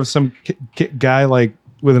video of some guy like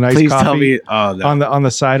with an iced Please coffee tell me. Oh, no. on the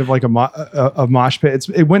side of like a mosh pit.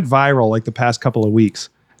 It went viral like the past couple of weeks,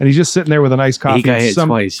 and he's just sitting there with an iced coffee. He got hit some,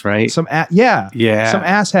 twice, right? Some Yeah. Some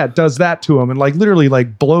asshat does that to him and like literally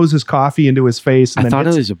like blows his coffee into his face. And I thought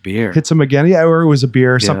it was a beer. hits him again. Yeah, or it was a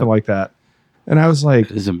beer or something like that. And I was like,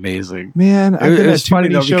 It was amazing. man, I've been at was too funny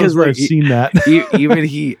many though, shows because, where like, I've seen that.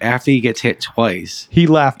 Even after he gets hit twice. He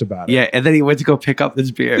laughed about it. Yeah, and then he went to go pick up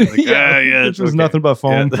his beer. Like, Which was nothing but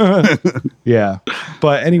foam. Yeah.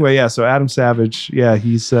 But anyway, yeah. So Adam Savage, yeah,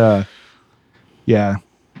 he's yeah,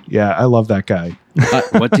 I love that guy.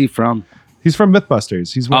 What's he from? He's from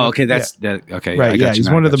Mythbusters. He's one Okay. okay. I Right. got Yeah, you he's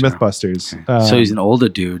now, one I of the got you now. Mythbusters. Okay. So he's an older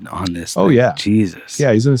dude on this. Oh, thing. yeah. Jesus.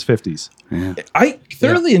 Yeah, he's in his 50s. Yeah. I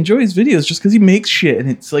thoroughly enjoy his videos just because he makes shit and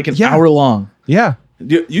it's like an hour long. Yeah.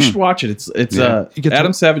 You should watch it. It's You get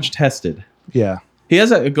Adam Savage Tested. Yeah. He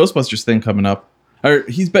has a Ghostbusters thing coming up. Or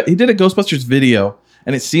he did a Ghostbusters video,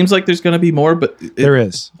 and it seems like there's going to be more, but There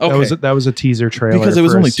is. Okay. That was a teaser trailer. because it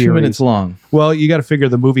was for a only 2 minutes series. long. Well, you got to figure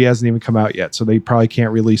the movie hasn't even come out yet, so they probably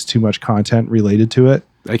can't release too much content related to it.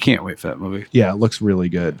 I can't wait for that movie. Yeah, it looks really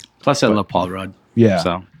good. Plus, I love Paul Rudd. Yeah.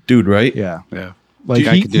 So, Dude, right? Yeah. yeah. Like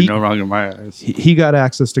I can do no wrong in my eyes. he got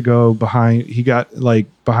access to go behind. He got like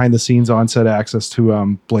behind the scenes on set access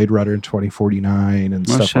to Blade Runner in 2049 and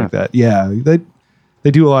stuff shit. like that. Yeah, they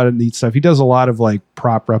do a lot of neat stuff. He does a lot of like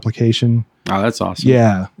prop replication. Oh, that's awesome.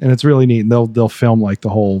 Yeah, and it's really neat. And they'll film like the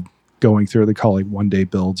whole going through. They call like 1 day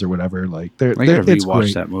builds or whatever. Like I gotta it's rewatch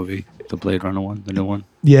great. that movie, the Blade Runner one, the new one.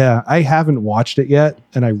 Yeah, I haven't watched it yet,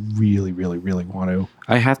 and I really, really, really want to.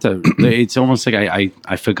 I have to. It's almost like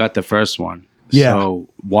I forgot the first one. Yeah. So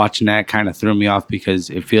watching that kind of threw me off because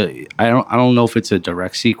I don't know if it's a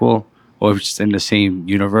direct sequel or if it's in the same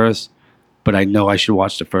universe, but I know I should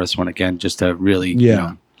watch the first one again just to really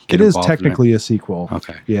get it is involved in technically a sequel.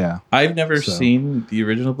 Okay. Yeah, I've never seen the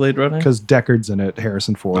original Blade Runner. because Deckard's in it.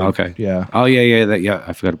 Harrison Ford. Okay. Yeah. Oh yeah.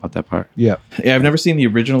 I forgot about that part. Yeah. Yeah, I've never seen the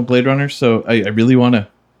original Blade Runner, so I really want to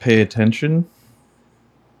pay attention.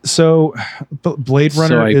 So, Blade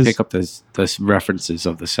Runner So I is pick up this references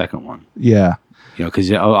of the second one. yeah.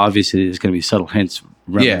 Because obviously there's going to be subtle hints.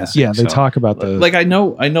 reminiscing, Yeah, they so- talk about the Like I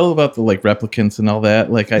know about the like replicants and all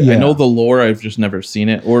that. Like I Yeah. know the lore. I've just never seen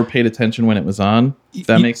it or paid attention when it was on. If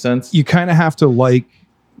that makes sense. You kind of have to like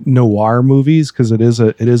noir movies because it is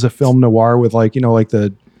a film noir with like like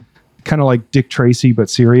the kind of like Dick Tracy but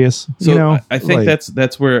serious. So I think like,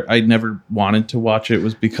 that's where I never wanted to watch it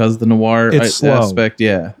was because the noir It's slow. aspect.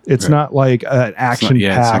 Yeah, it's not like an action it's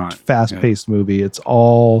packed, not. fast paced movie. It's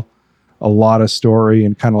all a lot of story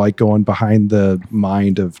and kind of like going behind the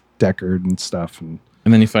mind of Deckard and stuff. And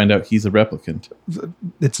and then you find out he's a replicant.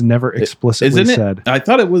 it's never explicitly Isn't it? said. I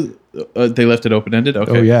thought it was. They left it open ended.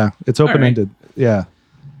 Okay. Oh yeah, it's open ended. Yeah,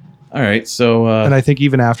 All right. So and I think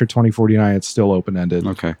even after 2049, it's still open ended.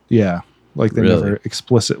 Okay. Yeah, Like they Really? never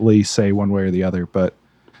explicitly say one way or the other, but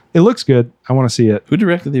it looks good. I want to see it. Who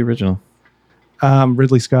directed the original?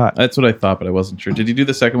 Ridley Scott. That's what I thought, but I wasn't sure. Did he do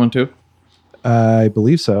the second one too? I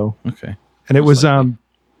believe so. Okay. And it was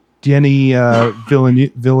Denis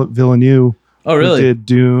Villeneuve. Oh, really? Who did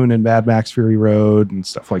Dune and Mad Max Fury Road and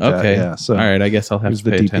stuff like that. Okay. Yeah. So all right. I guess I'll have was to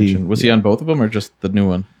the pay DP. attention. Was he on both of them or just the new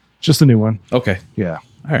one? just a new one. Okay. Yeah.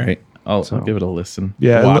 All right. I'll So- give it a listen.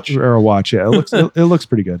 Yeah. Watch. Or a watch. Yeah. It looks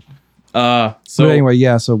pretty good. So So anyway,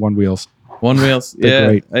 yeah. So One Wheels. One Wheels.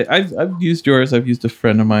 They're Yeah. great. I've used yours. I've used a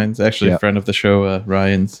friend of mine's, actually Yeah. a friend of the show,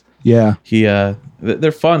 Ryan's. Yeah. He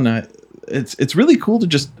they're fun. It's really cool to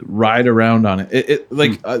just ride around on it. It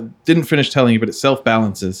didn't finish telling you, but it self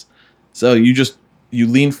balances. So you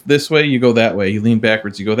lean this way, you go that way. You lean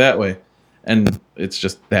backwards, you go that way, and it's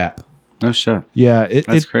just that. No shit. Yeah.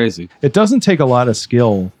 That's crazy. It doesn't take a lot of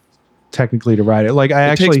skill technically to ride it. Like I It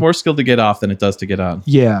actually takes more skill to get off than it does to get on.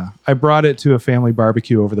 Yeah, I brought it to a family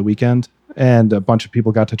barbecue over the weekend, and a bunch of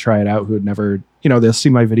people got to try it out who had never, they'll see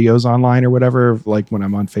my videos online or whatever, like when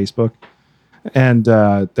I'm on Facebook. And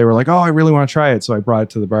they were like, "Oh, I really want to try it." So I brought it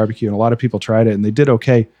to the barbecue, and a lot of people tried it, and they did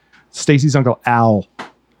okay. Stacy's uncle Al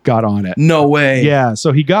got on it. No way. Yeah,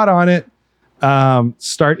 so he got on it.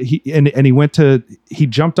 He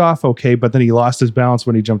jumped off okay, but then he lost his balance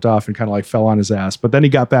when he jumped off and kind of like fell on his ass. But then he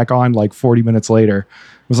got back on like 40 minutes later.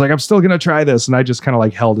 Was like, I'm still gonna try this, and I just kind of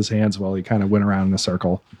like held his hands while he kind of went around in a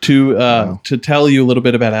circle. To tell you a little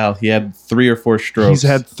bit about Al, he had 3 or 4 strokes. He's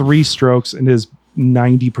had 3 strokes and is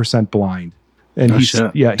 90% blind. And Oh, he's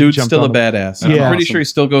shit. yeah, he Dude's jumped still a on badass. Yeah. I'm pretty sure he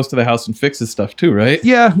still goes to the house and fixes stuff too, right?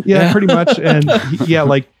 Yeah, pretty much. And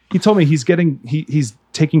like he told me he's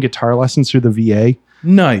taking guitar lessons through the VA.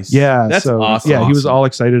 Nice. Yeah, That's so awesome. yeah, he was all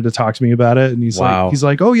excited to talk to me about it, and he's Wow.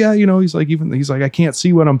 like, oh yeah, he's like I can't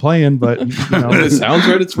see what I'm playing, but When it sounds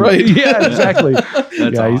right, it's right. yeah, exactly. That's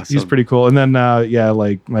yeah, awesome. he's pretty cool. And then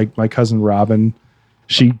like my cousin Robin,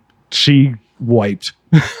 she wiped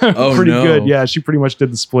Oh, pretty no. good. Yeah, she pretty much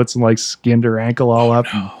did the splits and like skinned her ankle all up.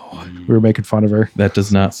 We were making fun of her. That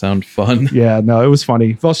does not sound fun. Yeah, no, it was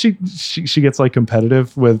funny. Well, she gets like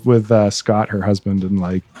competitive with Scott, her husband, and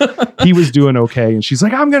like he was doing okay, and she's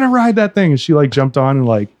like, I'm gonna ride that thing, and she like jumped on and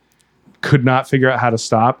like could not figure out how to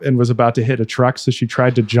stop and was about to hit a truck, so she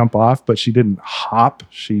tried to jump off, but she didn't hop.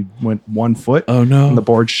 She went 1 foot, Oh no. and the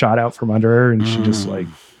board shot out from under her, and she just like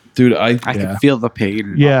Dude, I Yeah. can feel the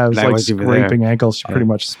pain. it was I like wasn't even there. scraping ankles. She pretty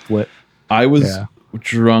much split. I was Yeah.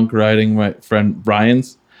 drunk riding my friend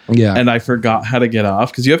Ryan's, Yeah, and I forgot how to get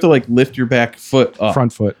off because you have to like lift your back foot up.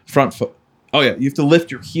 front foot. Front foot. Oh yeah, you have to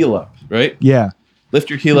lift your heel up, right? Yeah, Lift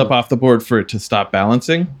your heel up off the board for it to stop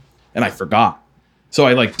balancing, and I forgot. So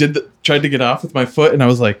I like tried to get off with my foot, and I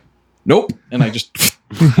was like, nope, and I just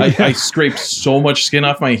I scraped so much skin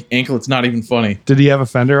off my ankle. It's not even funny. did he have a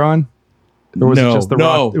fender on, or was No, it just the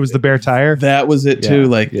no. rock? It was the bare tire. That was it too. Yeah,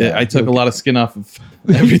 Like yeah. I took a lot of skin off of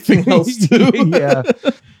everything else too. Yeah.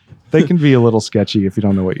 They can be a little sketchy if you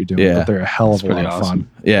don't know what you're doing, Yeah. but they're a hell of a lot pretty of awesome. fun.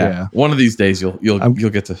 Yeah. One of these days you'll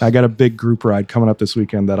get to. I got a big group ride coming up this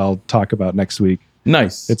weekend that I'll talk about next week.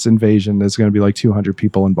 Nice. It's Invasion. There's going to be like 200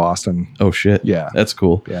 people in Boston. Oh shit. Yeah. That's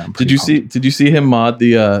cool. Yeah, I'm Did pretty you see him mod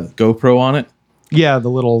the GoPro on it? Yeah, the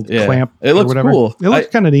little Yeah. clamp. It or looks whatever. cool. It looks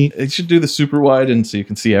kind of neat. It should do the super wide and so you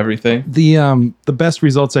can see everything. The best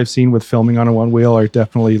results I've seen with filming on a one wheel are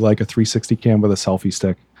definitely like a 360 cam with a selfie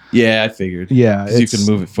stick. Yeah, I figured. Yeah, 'Cause you can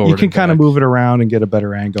move it forward. You can and kind of back. move it around and get a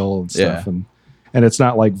better angle and stuff, Yeah. and it's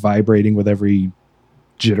not like vibrating with every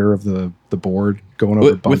jitter of the board going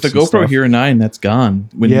over bumps. With the and GoPro stuff. Hero 9, that's gone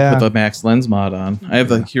when Yeah. you put the Max Lens mod on. I have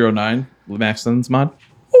the Hero 9 Max Lens mod.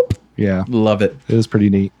 Yeah, Love it. it is pretty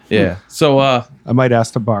neat. Yeah. So I might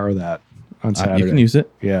ask to borrow that on Saturday. you can use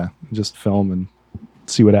it. Yeah, just film and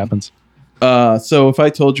see what happens. So if I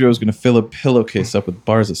told you I was going to fill a pillowcase up with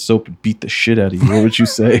bars of soap and beat the shit out of you, what would you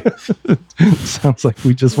say? Sounds like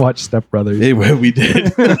we just watched Step Brothers. Hey, well, we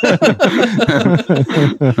did.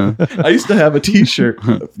 I used to have a T-shirt.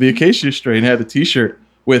 The Acacia Strain had a T-shirt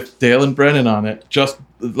with Dale and Brennan on it, just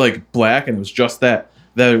like black, and it was just that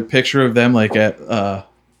picture of them like at the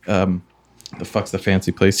fuck's the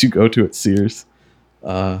fancy place you go to at Sears,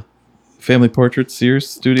 Family Portraits, Sears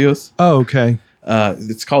Studios. Oh, okay.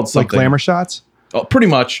 It's called Like something. glamour shots. Oh, pretty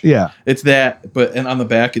much. Yeah. It's that, but and on the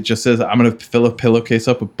back it just says, "I'm gonna fill a pillowcase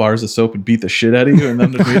up with bars of soap and beat the shit out of you," and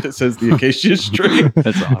underneath it says the Acacia Strain.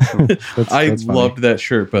 That's awesome. I That's funny. loved that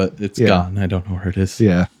shirt, but it's Yeah. gone. I don't know where it is.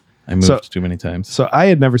 Yeah. I moved So- too many times. So I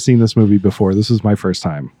had never seen this movie before. This was my first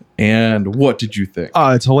time. And what did you think?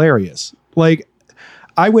 It's hilarious. Like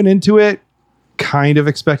I went into it kind of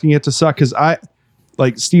expecting it to suck because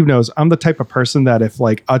like Steve knows, I'm the type of person that if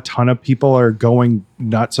like a ton of people are going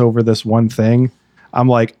nuts over this one thing, I'm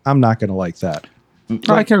like, I'm not going to like that.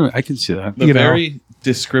 I can see that. The very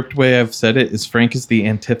descript way I've said it is Frank is the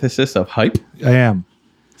antithesis of hype. I am.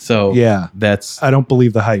 So yeah, that's I don't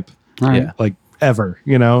believe the hype. Right. Yeah. Like ever,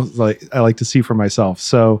 like I like to see for myself.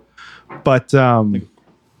 So, but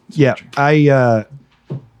yeah, I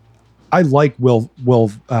like Will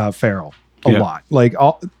Ferrell a lot. Like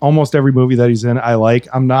almost every movie that he's in, I like.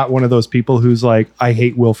 I'm not one of those people who's like, I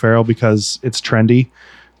hate Will Ferrell because it's trendy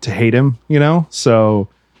to hate him, So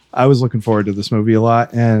I was looking forward to this movie a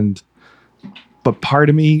lot, but part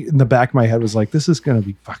of me in the back of my head was like, this is going to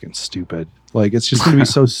be fucking stupid. Like, it's just going to be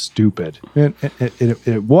so stupid. And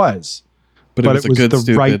it was. But it was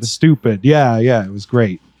the right stupid. Yeah, it was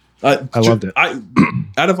great. I loved it.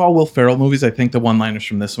 Out of all Will Ferrell movies, I think the one-liners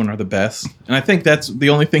from this one are the best. And I think that's the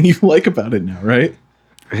only thing you like about it now, right?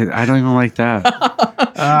 I don't even like that.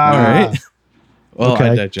 All right. Well, okay.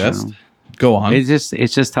 I digest. Go on. It's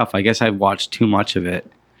just tough. I guess I've watched too much of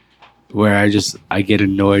it where I get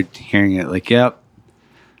annoyed hearing it. Like, yep.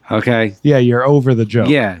 Okay. Yeah, you're over the joke.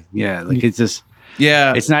 Yeah. Like, it's just...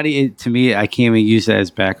 Yeah. It's not... to me, I can't even use that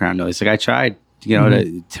as background noise. Like, I tried,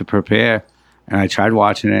 to prepare, and I tried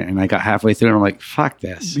watching it, and I got halfway through, and I'm like, fuck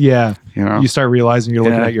this. Yeah. You start realizing you're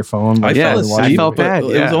looking at your phone. Like, I felt bad.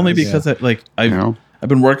 It was only because I've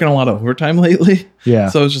been working a lot of overtime lately. Yeah.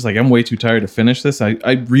 So it's just like, I'm way too tired to finish this. I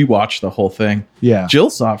rewatched the whole thing. Yeah. Jill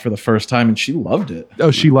saw it for the first time and she loved it. Oh,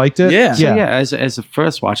 she liked it? Yeah. So, yeah. As a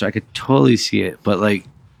first watch, I could totally see it. But like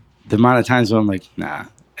the amount of times where I'm like, nah.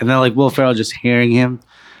 And then like Will Ferrell, just hearing him,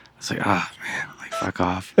 it's like, man, like fuck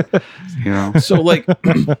off. So like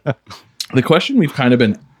the question we've kind of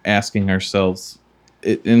been asking ourselves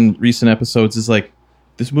in recent episodes is like,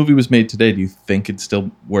 this movie was made today. Do you think it'd still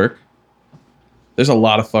work? There's a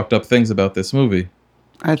lot of fucked up things about this movie.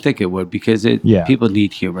 I think it would because people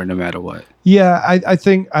need humor no matter what. Yeah, I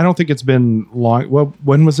don't think it's been long. Well,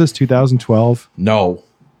 when was this? 2012? No,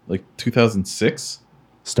 like 2006.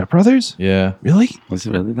 Step Brothers? Yeah. Really? Was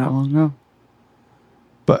it really that long ago?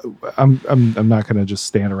 But I'm not gonna just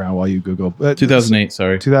stand around while you Google. 2008.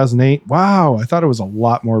 Sorry. 2008. Wow, I thought it was a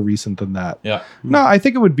lot more recent than that. Yeah. No, I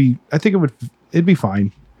think it would be. It'd be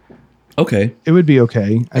fine. Okay. It would be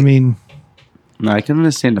okay. I mean. No, I can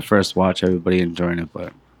understand the first watch, everybody enjoying it,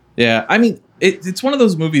 but... Yeah, I mean, it's one of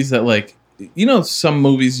those movies that, like, some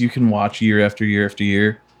movies you can watch year after year after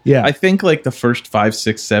year. Yeah. I think, like, the first 5,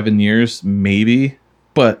 6, 7 years, maybe.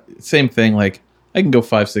 But same thing, like, I can go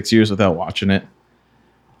 5, 6 years without watching it.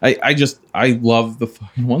 I love the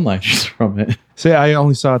fucking one-liners from it. See, I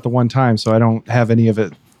only saw it the one time, so I don't have any of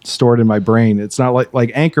it stored in my brain. It's not like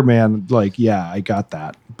Anchorman, like, yeah, I got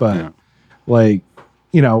that. But, like...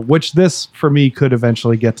 which this for me could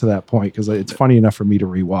eventually get to that point because it's funny enough for me to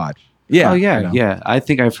rewatch. Yeah. Oh, yeah. Yeah. I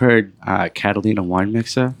think I've heard Catalina Wine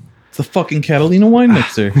Mixer. It's a fucking Catalina Wine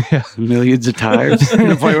Mixer. Millions of times. To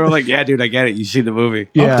the point where I'm like, yeah, dude, I get it. You see the movie.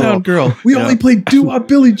 Yeah. Uptown Girl. We only played Doo-Wop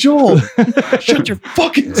Billy Joel. Shut your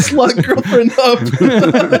fucking slut girlfriend up.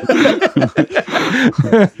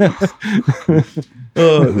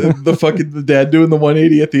 The dad doing the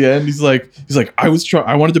 180 at the end. He's like, I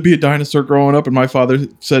wanted to be a dinosaur growing up, and my father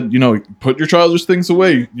said, put your childish things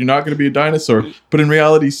away. You're not going to be a dinosaur. But in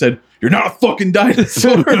reality, he said, you're not a fucking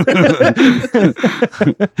dinosaur.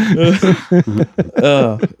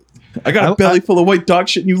 I got a belly full of white dog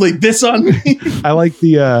shit, and you laid this on me. I like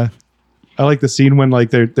the scene when like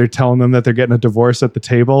they're telling them that they're getting a divorce at the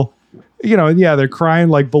table. They're crying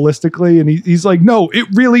like ballistically, and he's like, "No, it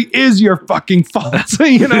really is your fucking fault."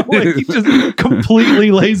 Like he just completely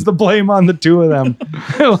lays the blame on the two of them.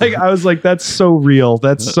 Like I was like, "That's so real.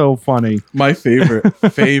 That's so funny." My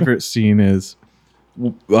favorite scene is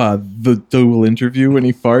the dual interview when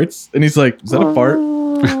he farts, and he's like, "Is that a fart?"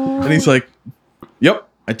 And he's like, "Yep,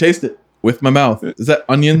 I taste it with my mouth. Is that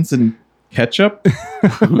onions and ketchup?"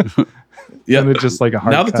 Yeah, and it's just like a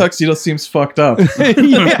hard now the tuxedo seems fucked up. Yeah.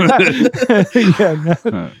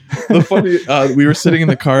 The funny, we were sitting in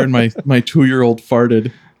the car and my 2-year-old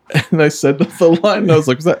farted, and I said the line, and I was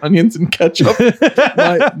like, "Was that onions and ketchup?"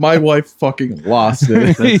 My wife fucking lost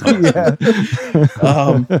it.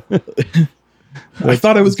 I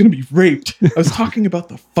thought I was going to be raped. I was talking about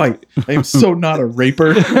the fight. I am so not a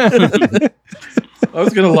raper. I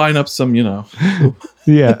was going to line up some, the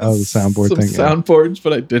soundboard thing. Soundboards,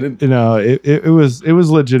 but I didn't. It was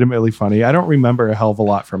legitimately funny. I don't remember a hell of a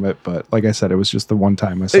lot from it, but like I said, it was just the one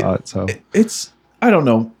time I saw it. So it's, I don't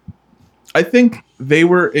know. I think they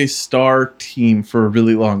were a star team for a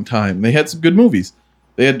really long time. They had some good movies.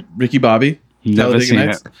 They had Ricky Bobby. Never seen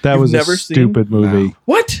it. That was a stupid movie. No.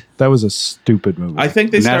 What? That was a stupid movie. I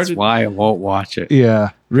think they And started. that's why I won't watch it.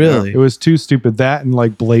 yeah. Really, It was too stupid. That and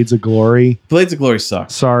like Blades of Glory. Blades of Glory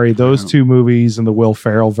sucks. Sorry, those two movies and the Will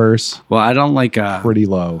Ferrell verse, Well, I don't like pretty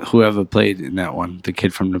low. whoever played in that one, the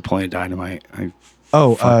kid from Napoleon Dynamite.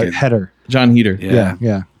 Fucking- Header. John Heater.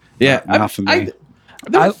 Yeah. Not for me.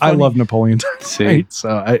 I love Napoleon See? Dynamite.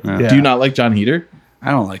 So yeah. Do you not like John Heater?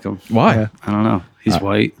 I don't like him. Why? Yeah. I don't know. He's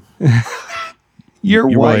white. You're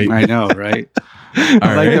white. I know, right? I like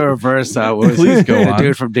right. the reverse. What was Please it? go The on.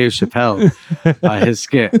 dude from Dave Chappelle, his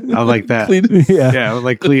skit. I like that. Cletus? Yeah. Yeah, I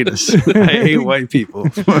like Cletus. I hate white people.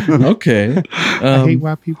 Okay. I hate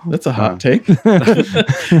white people. That's a hot take.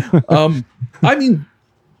 I mean,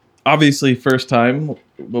 obviously, first time.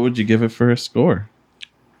 What would you give it for a score?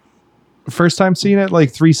 First time seeing it,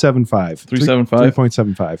 like 3.75. 3.75?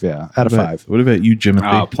 3.75, yeah. Out of 5. What about you,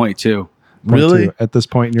 Jimothy? 0.2. Really? 0.2 at this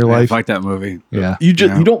point in your I life. like that movie. Yeah. You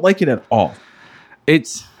just Yeah. you don't like it at all.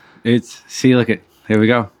 It's see, look at here we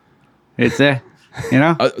go. It's there. You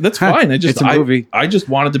know? That's fine. It's a movie. I just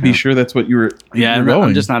wanted to be sure that's what you were. Yeah, you were I'm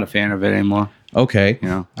going. just not a fan of it anymore. Okay. You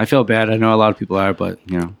know, I feel bad. I know a lot of people are, but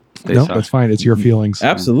you know, they No, suck. that's fine. It's your feelings.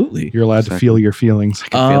 Absolutely. You're allowed to feel your feelings.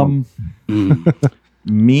 feel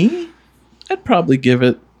Me, I'd probably give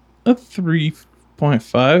it a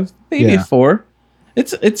 3.5, maybe Yeah. 4.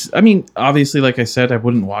 It's. I mean, obviously, like I said, I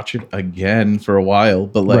wouldn't watch it again for a while,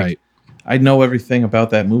 but like, Right. I know everything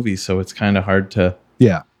about that movie, so it's kind of hard to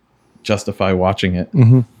Yeah. justify watching it.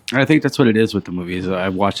 I think that's what it is with the movies.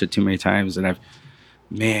 I've watched it too many times, and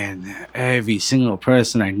every single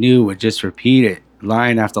person I knew would just repeat it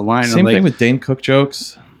line after line. Same thing with Dane Cook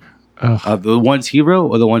jokes. The ones he wrote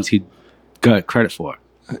or the ones he got credit for.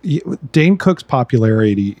 Dane Cook's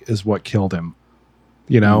popularity is what killed him.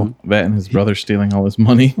 You know? That and his brother stealing all his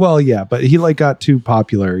money. Well, yeah, but he like got too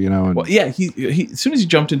popular, you know. And Well, yeah, he as soon as he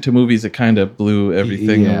jumped into movies, it kind of blew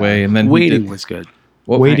everything Yeah. away. And then Waiting was good.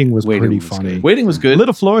 Waiting was Waiting pretty was funny. good. Waiting was good.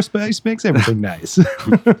 Little floor space makes everything nice.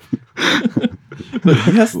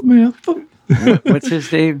 Yes, man. What's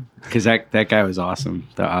his name? Because that guy was awesome.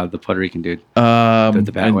 The Puerto Rican dude.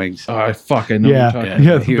 The bat wings. Oh, fuck! I know. yeah, What you're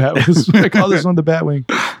yeah. talking The bat was, I call this one the Batwing.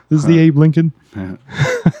 This is the Abe Lincoln.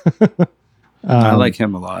 I like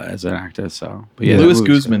him a lot as an actor. So, but yeah, about. Luis that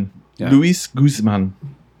movie's Guzman. good. Yeah. Luis Guzman.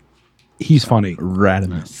 He's funny.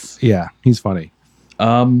 Radimus. Yeah, he's funny.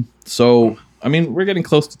 So, I mean, we're getting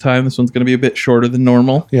close to time. This one's going to be a bit shorter than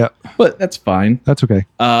normal, Yeah, but that's fine. that's okay.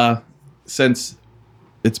 Since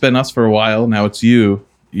it's been us for a while, now it's you.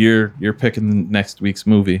 You're picking next week's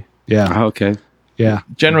movie. Yeah, Oh, okay. yeah.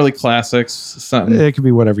 Generally classics. Something. It can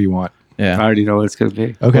be whatever you want. I Yeah. already know what it's gonna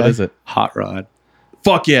be. Okay. What is it? Hot Rod.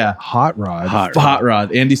 Fuck yeah. Hot Rod. Hot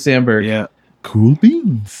Rod. Andy Samberg. Yeah. Cool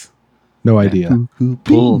beans. No idea. Cool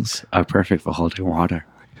Pools are perfect for holding water.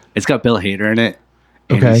 It's got Bill Hader in it.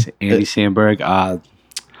 Okay. Andy Samberg.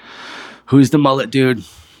 Who's the mullet dude?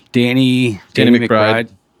 Danny McBride.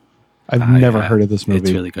 I've never Yeah. heard of this movie.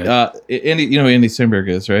 It's really good. Andy, you know who Andy Samberg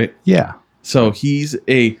is, right? Yeah. So he's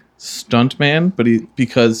a stuntman, but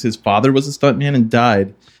because his father was a stuntman and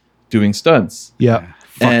died doing stunts. Yeah.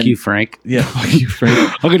 Fuck you, Frank. Yeah, fuck you,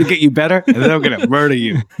 Frank. I'm gonna get you better, and then I'm gonna murder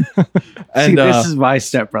you. And See, this is my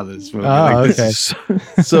stepbrother's movie. Oh, Like, okay.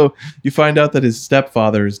 So you find out that his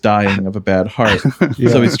stepfather is dying of a bad heart. Yeah.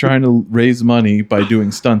 So he's trying to raise money by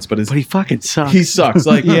doing stunts, but But he fucking sucks. he sucks.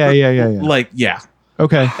 Like Yeah. like yeah,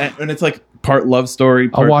 Okay. and it's like part love story.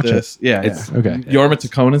 Part watch it. this. Yeah, It's- Okay. Yorma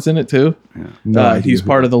Tacona's in it too. No idea He's who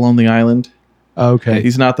part of the Lonely Island. Okay.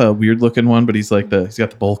 He's not the weird looking one, but he's got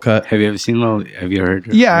the bowl cut. Have you ever seen Lonely? Have you heard?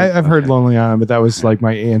 Yeah, I've heard Lonely Island, but that was like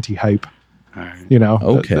my anti-hype. All right. You know.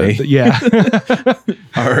 Okay. Yeah.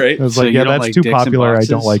 All right. I was So like, you yeah, don't that's like too dicks and popular. I boxes?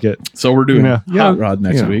 don't like it. So we're doing Yeah. Hot Rod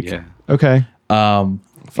next Yeah. week. Yeah. Okay. Fine.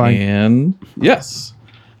 And yes.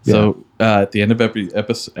 So at the end of every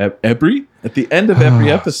episode, at the end of every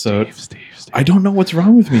episode, Steve. I don't know what's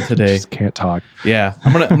wrong with me today. Just can't talk. Yeah,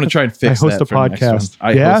 I'm gonna try and I fix host that a for the next one. podcast.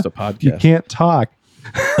 I Yeah? host a podcast. You can't talk.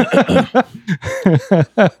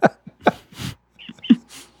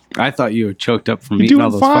 I thought you were choked up from You're eating doing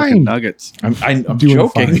all those fine. fucking nuggets. I'm Doing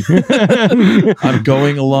joking. I'm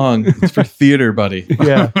going along. It's for theater, buddy.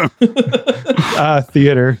 Yeah.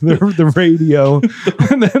 Theater, the radio,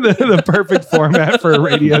 the perfect format for a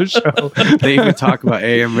radio show. They even talk about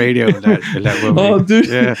AM radio in that movie. Oh, dude.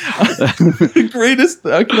 Yeah. The greatest.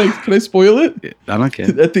 Can I spoil it? I don't care.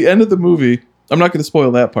 At the end of the movie, I'm not going to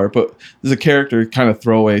spoil that part, but there's a character kind of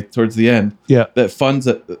throwaway towards the end Yeah. that funds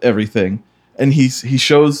everything, and he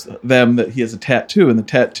shows them that he has a tattoo, and the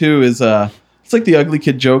tattoo is it's like the Ugly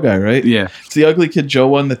Kid Joe guy, right? Yeah. It's the Ugly Kid Joe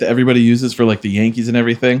one that everybody uses for like the Yankees and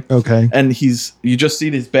everything. Okay. And you just see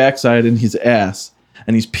his backside and his ass,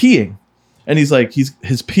 and he's peeing. And he's like,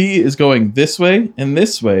 his pee is going this way, and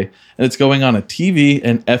it's going on a TV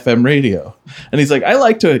and FM radio. And he's like, I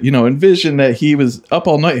like to, envision that he was up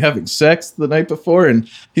all night having sex the night before, and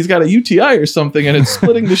he's got a UTI or something, and it's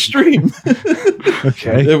splitting the stream.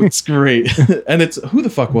 Okay. It was great. And it's, who the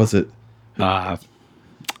fuck was it? I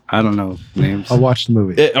don't know names. I'll watch the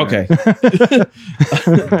movie. Okay.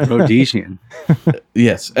 Rhodesian.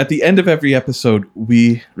 Yes. At the end of every episode,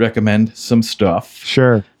 we recommend some stuff.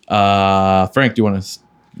 Sure. Frank, do you want to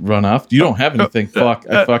run off? You don't have anything. Fuck.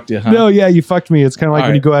 I fucked you, huh? No, yeah, you fucked me. It's kind of like All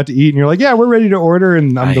when you right. go out to eat and you're like, yeah, we're ready to order.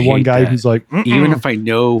 And I'm the I one hate guy that. who's like, Even if I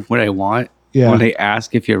know what I want, Yeah. when they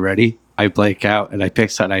ask if you're ready, I blank out and I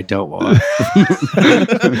pick something I don't want.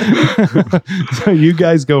 so you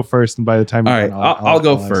guys go first. And by the time All you're right. done, I'll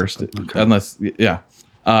go have first. something. Unless, yeah.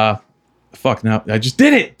 Fuck, now I just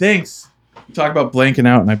did it. Thanks. You talk about blanking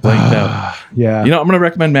out, and I blanked out. Yeah. I'm going to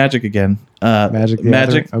recommend Magic again. Magic the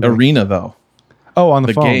Magic other? Okay. Arena, though. Oh, on the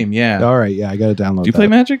The phone. game, yeah. All right. Yeah, I got to download Do you play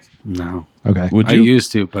Magic? No. Okay. Would I you?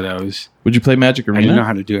 used to, but Would you play Magic I didn't know Arena?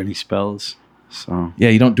 how to do any spells. So Yeah,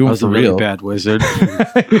 you don't do I them was for a really real. bad wizard.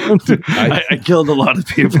 I killed a lot of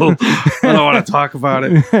people. I don't want to talk about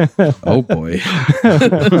it. Oh boy.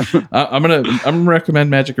 I'm gonna recommend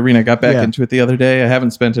Magic Arena. I got back Yeah. into it the other day. I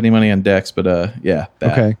haven't spent any money on decks, but yeah.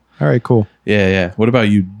 That. Okay. All right, cool. Yeah. What about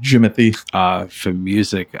you, Jimothy? For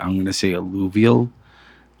music, I'm going to say alluvial.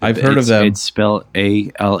 I've heard of them. It's spelled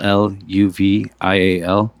ALLUVIAL.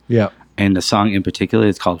 Yeah. And the song in particular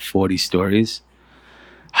is called 40 Stories.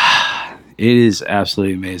 It is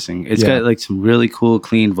absolutely amazing. It's Yeah. got like some really cool,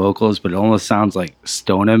 clean vocals, but it almost sounds like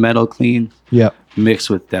stoner metal clean Yeah. mixed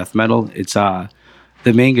with death metal. It's the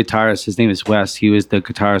main guitarist, his name is Wes. He was the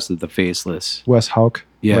guitarist of the Faceless. Wes Hauck.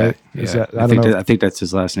 Yeah, right? yeah. Is that, I think that's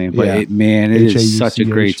his last name. But Yeah. it is such a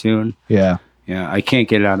great H-A-U-C-H. tune. Yeah. Yeah, I can't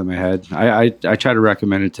get it out of my head. I try to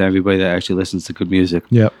recommend it to everybody that actually listens to good music.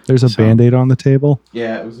 Yeah. There's a So- Band-Aid on the table.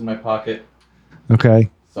 Yeah, it was in my pocket. Okay.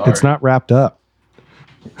 Sorry. It's not wrapped up.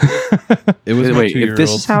 It was my Wait, if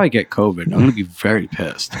this 2-year-old. is how I get COVID, I'm gonna be very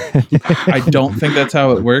pissed. I don't think that's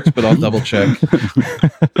how it works, but I'll double check.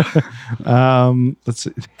 Let's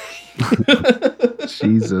see.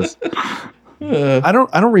 Jesus. I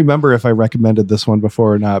don't remember if I recommended this one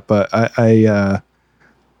before or not, but I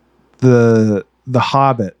the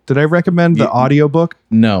Hobbit. Did I recommend the audiobook?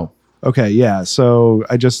 No. Okay, yeah. So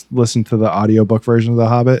I just listened to the audiobook version of The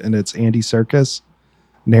Hobbit, and it's Andy Serkis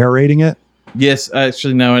narrating it. Yes,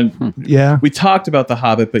 actually, no. And Yeah. we talked about The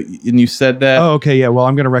Hobbit, and you said that. Oh, okay. Yeah. Well,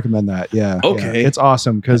 I'm going to recommend that. Yeah. Okay. Yeah. It's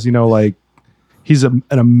awesome because, like, he's an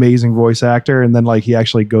amazing voice actor. And then, like, he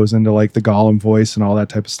actually goes into, like, the Gollum voice and all that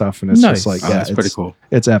type of stuff. And it's Nice. just like, Oh, yeah, that's it's pretty cool.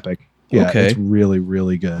 It's epic. Yeah. Okay. It's really,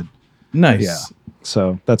 really good. Nice. Yeah.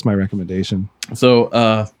 So that's my recommendation.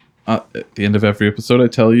 So at the end of every episode, I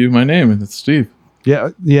tell you my name, and it's Steve. Yeah.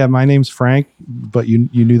 Yeah. My name's Frank, but you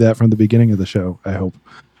knew that from the beginning of the show, I hope.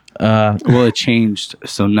 Well, it changed,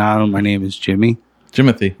 so now my name is Jimmy.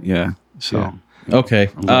 Jimothy. Yeah. So Yeah. Okay.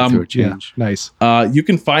 I'm going through a Yeah. change. Nice. You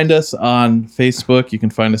can find us on Facebook. You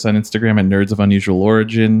can find us on Instagram at Nerds of Unusual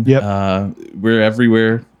Origin. Yep. We're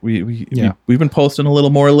everywhere. We've been posting a little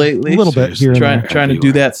more lately. A little bit here and Trying there. to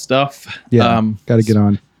do that stuff. Yeah. Got to get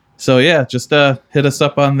on. So yeah, just hit us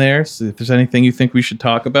up on there. So if there's anything you think we should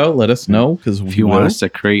talk about, let us know. Because If you want us to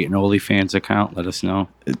create an OnlyFans account, let us know.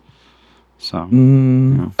 So I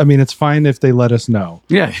mean, it's fine if they let us know.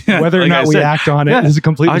 yeah, Whether or like not I we said, act on it yeah. is a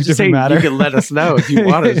completely I was just different saying, matter. you can let us know if you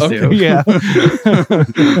want us to. Yeah.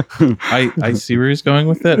 I see where he's going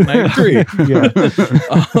with that, and I agree. Yeah.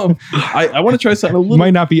 I want to try something a little.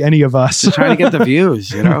 Might not be any of us. Just trying to get the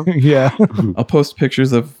views, you know. Yeah. I'll post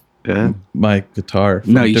pictures of Yeah. my guitar.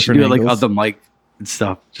 From No, you should different do it like angles. on the mic and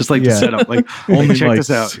stuff, just like Yeah. the setup. Like, Only check mics. this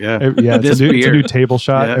out. Yeah, Yeah. It's This a new beer. table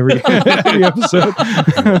shot Yeah. every episode.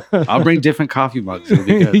 I'll bring different coffee mugs. It'll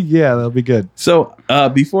be good. Yeah, that'll be good. So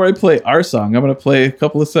before I play our song, I'm going to play a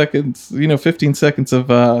couple of seconds, 15 seconds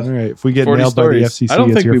of All right. If we get 40 nailed stories. by the FCC, I don't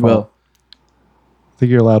it's think your we fault. will. I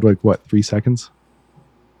think you're allowed, 3 seconds?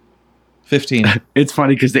 15. It's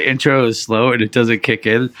funny because the intro is slow and it doesn't kick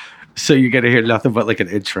in, so you're gonna hear nothing but like an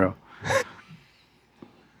intro.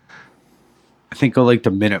 I think go like the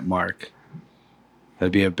minute mark.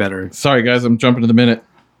 That'd be a better. Sorry, guys, I'm jumping to the minute.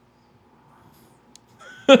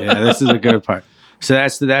 Yeah, this is a good part. So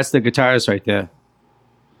that's the guitarist right there.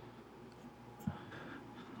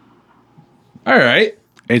 All right.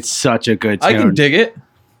 It's such a good tune. I can dig it.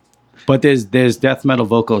 But there's death metal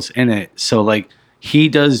vocals in it. So like he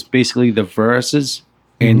does basically the verses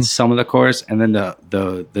and some of the chorus, and then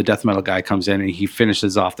the death metal guy comes in and he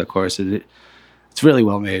finishes off the chorus. It's really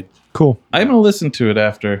well made. Cool. I'm gonna listen to it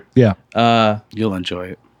after. Yeah. You'll enjoy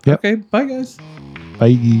it. Yep. Okay, bye guys.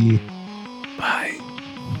 Bye. Bye.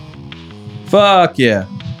 Fuck yeah.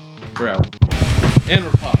 We're out. And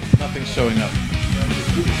we're paused. Nothing's showing up.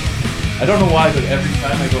 I don't know why, but every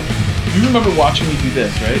time I go... You remember watching me do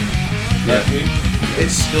this, right? Last week? It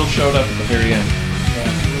still showed up at the very end.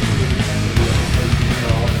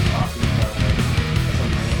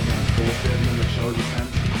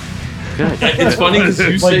 It's funny because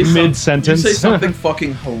you say mid-sentence. You say something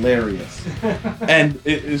fucking hilarious. And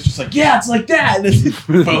it's just like, yeah, it's like that. And it's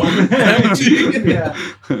boom.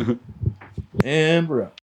 Empty. And we're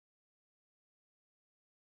out.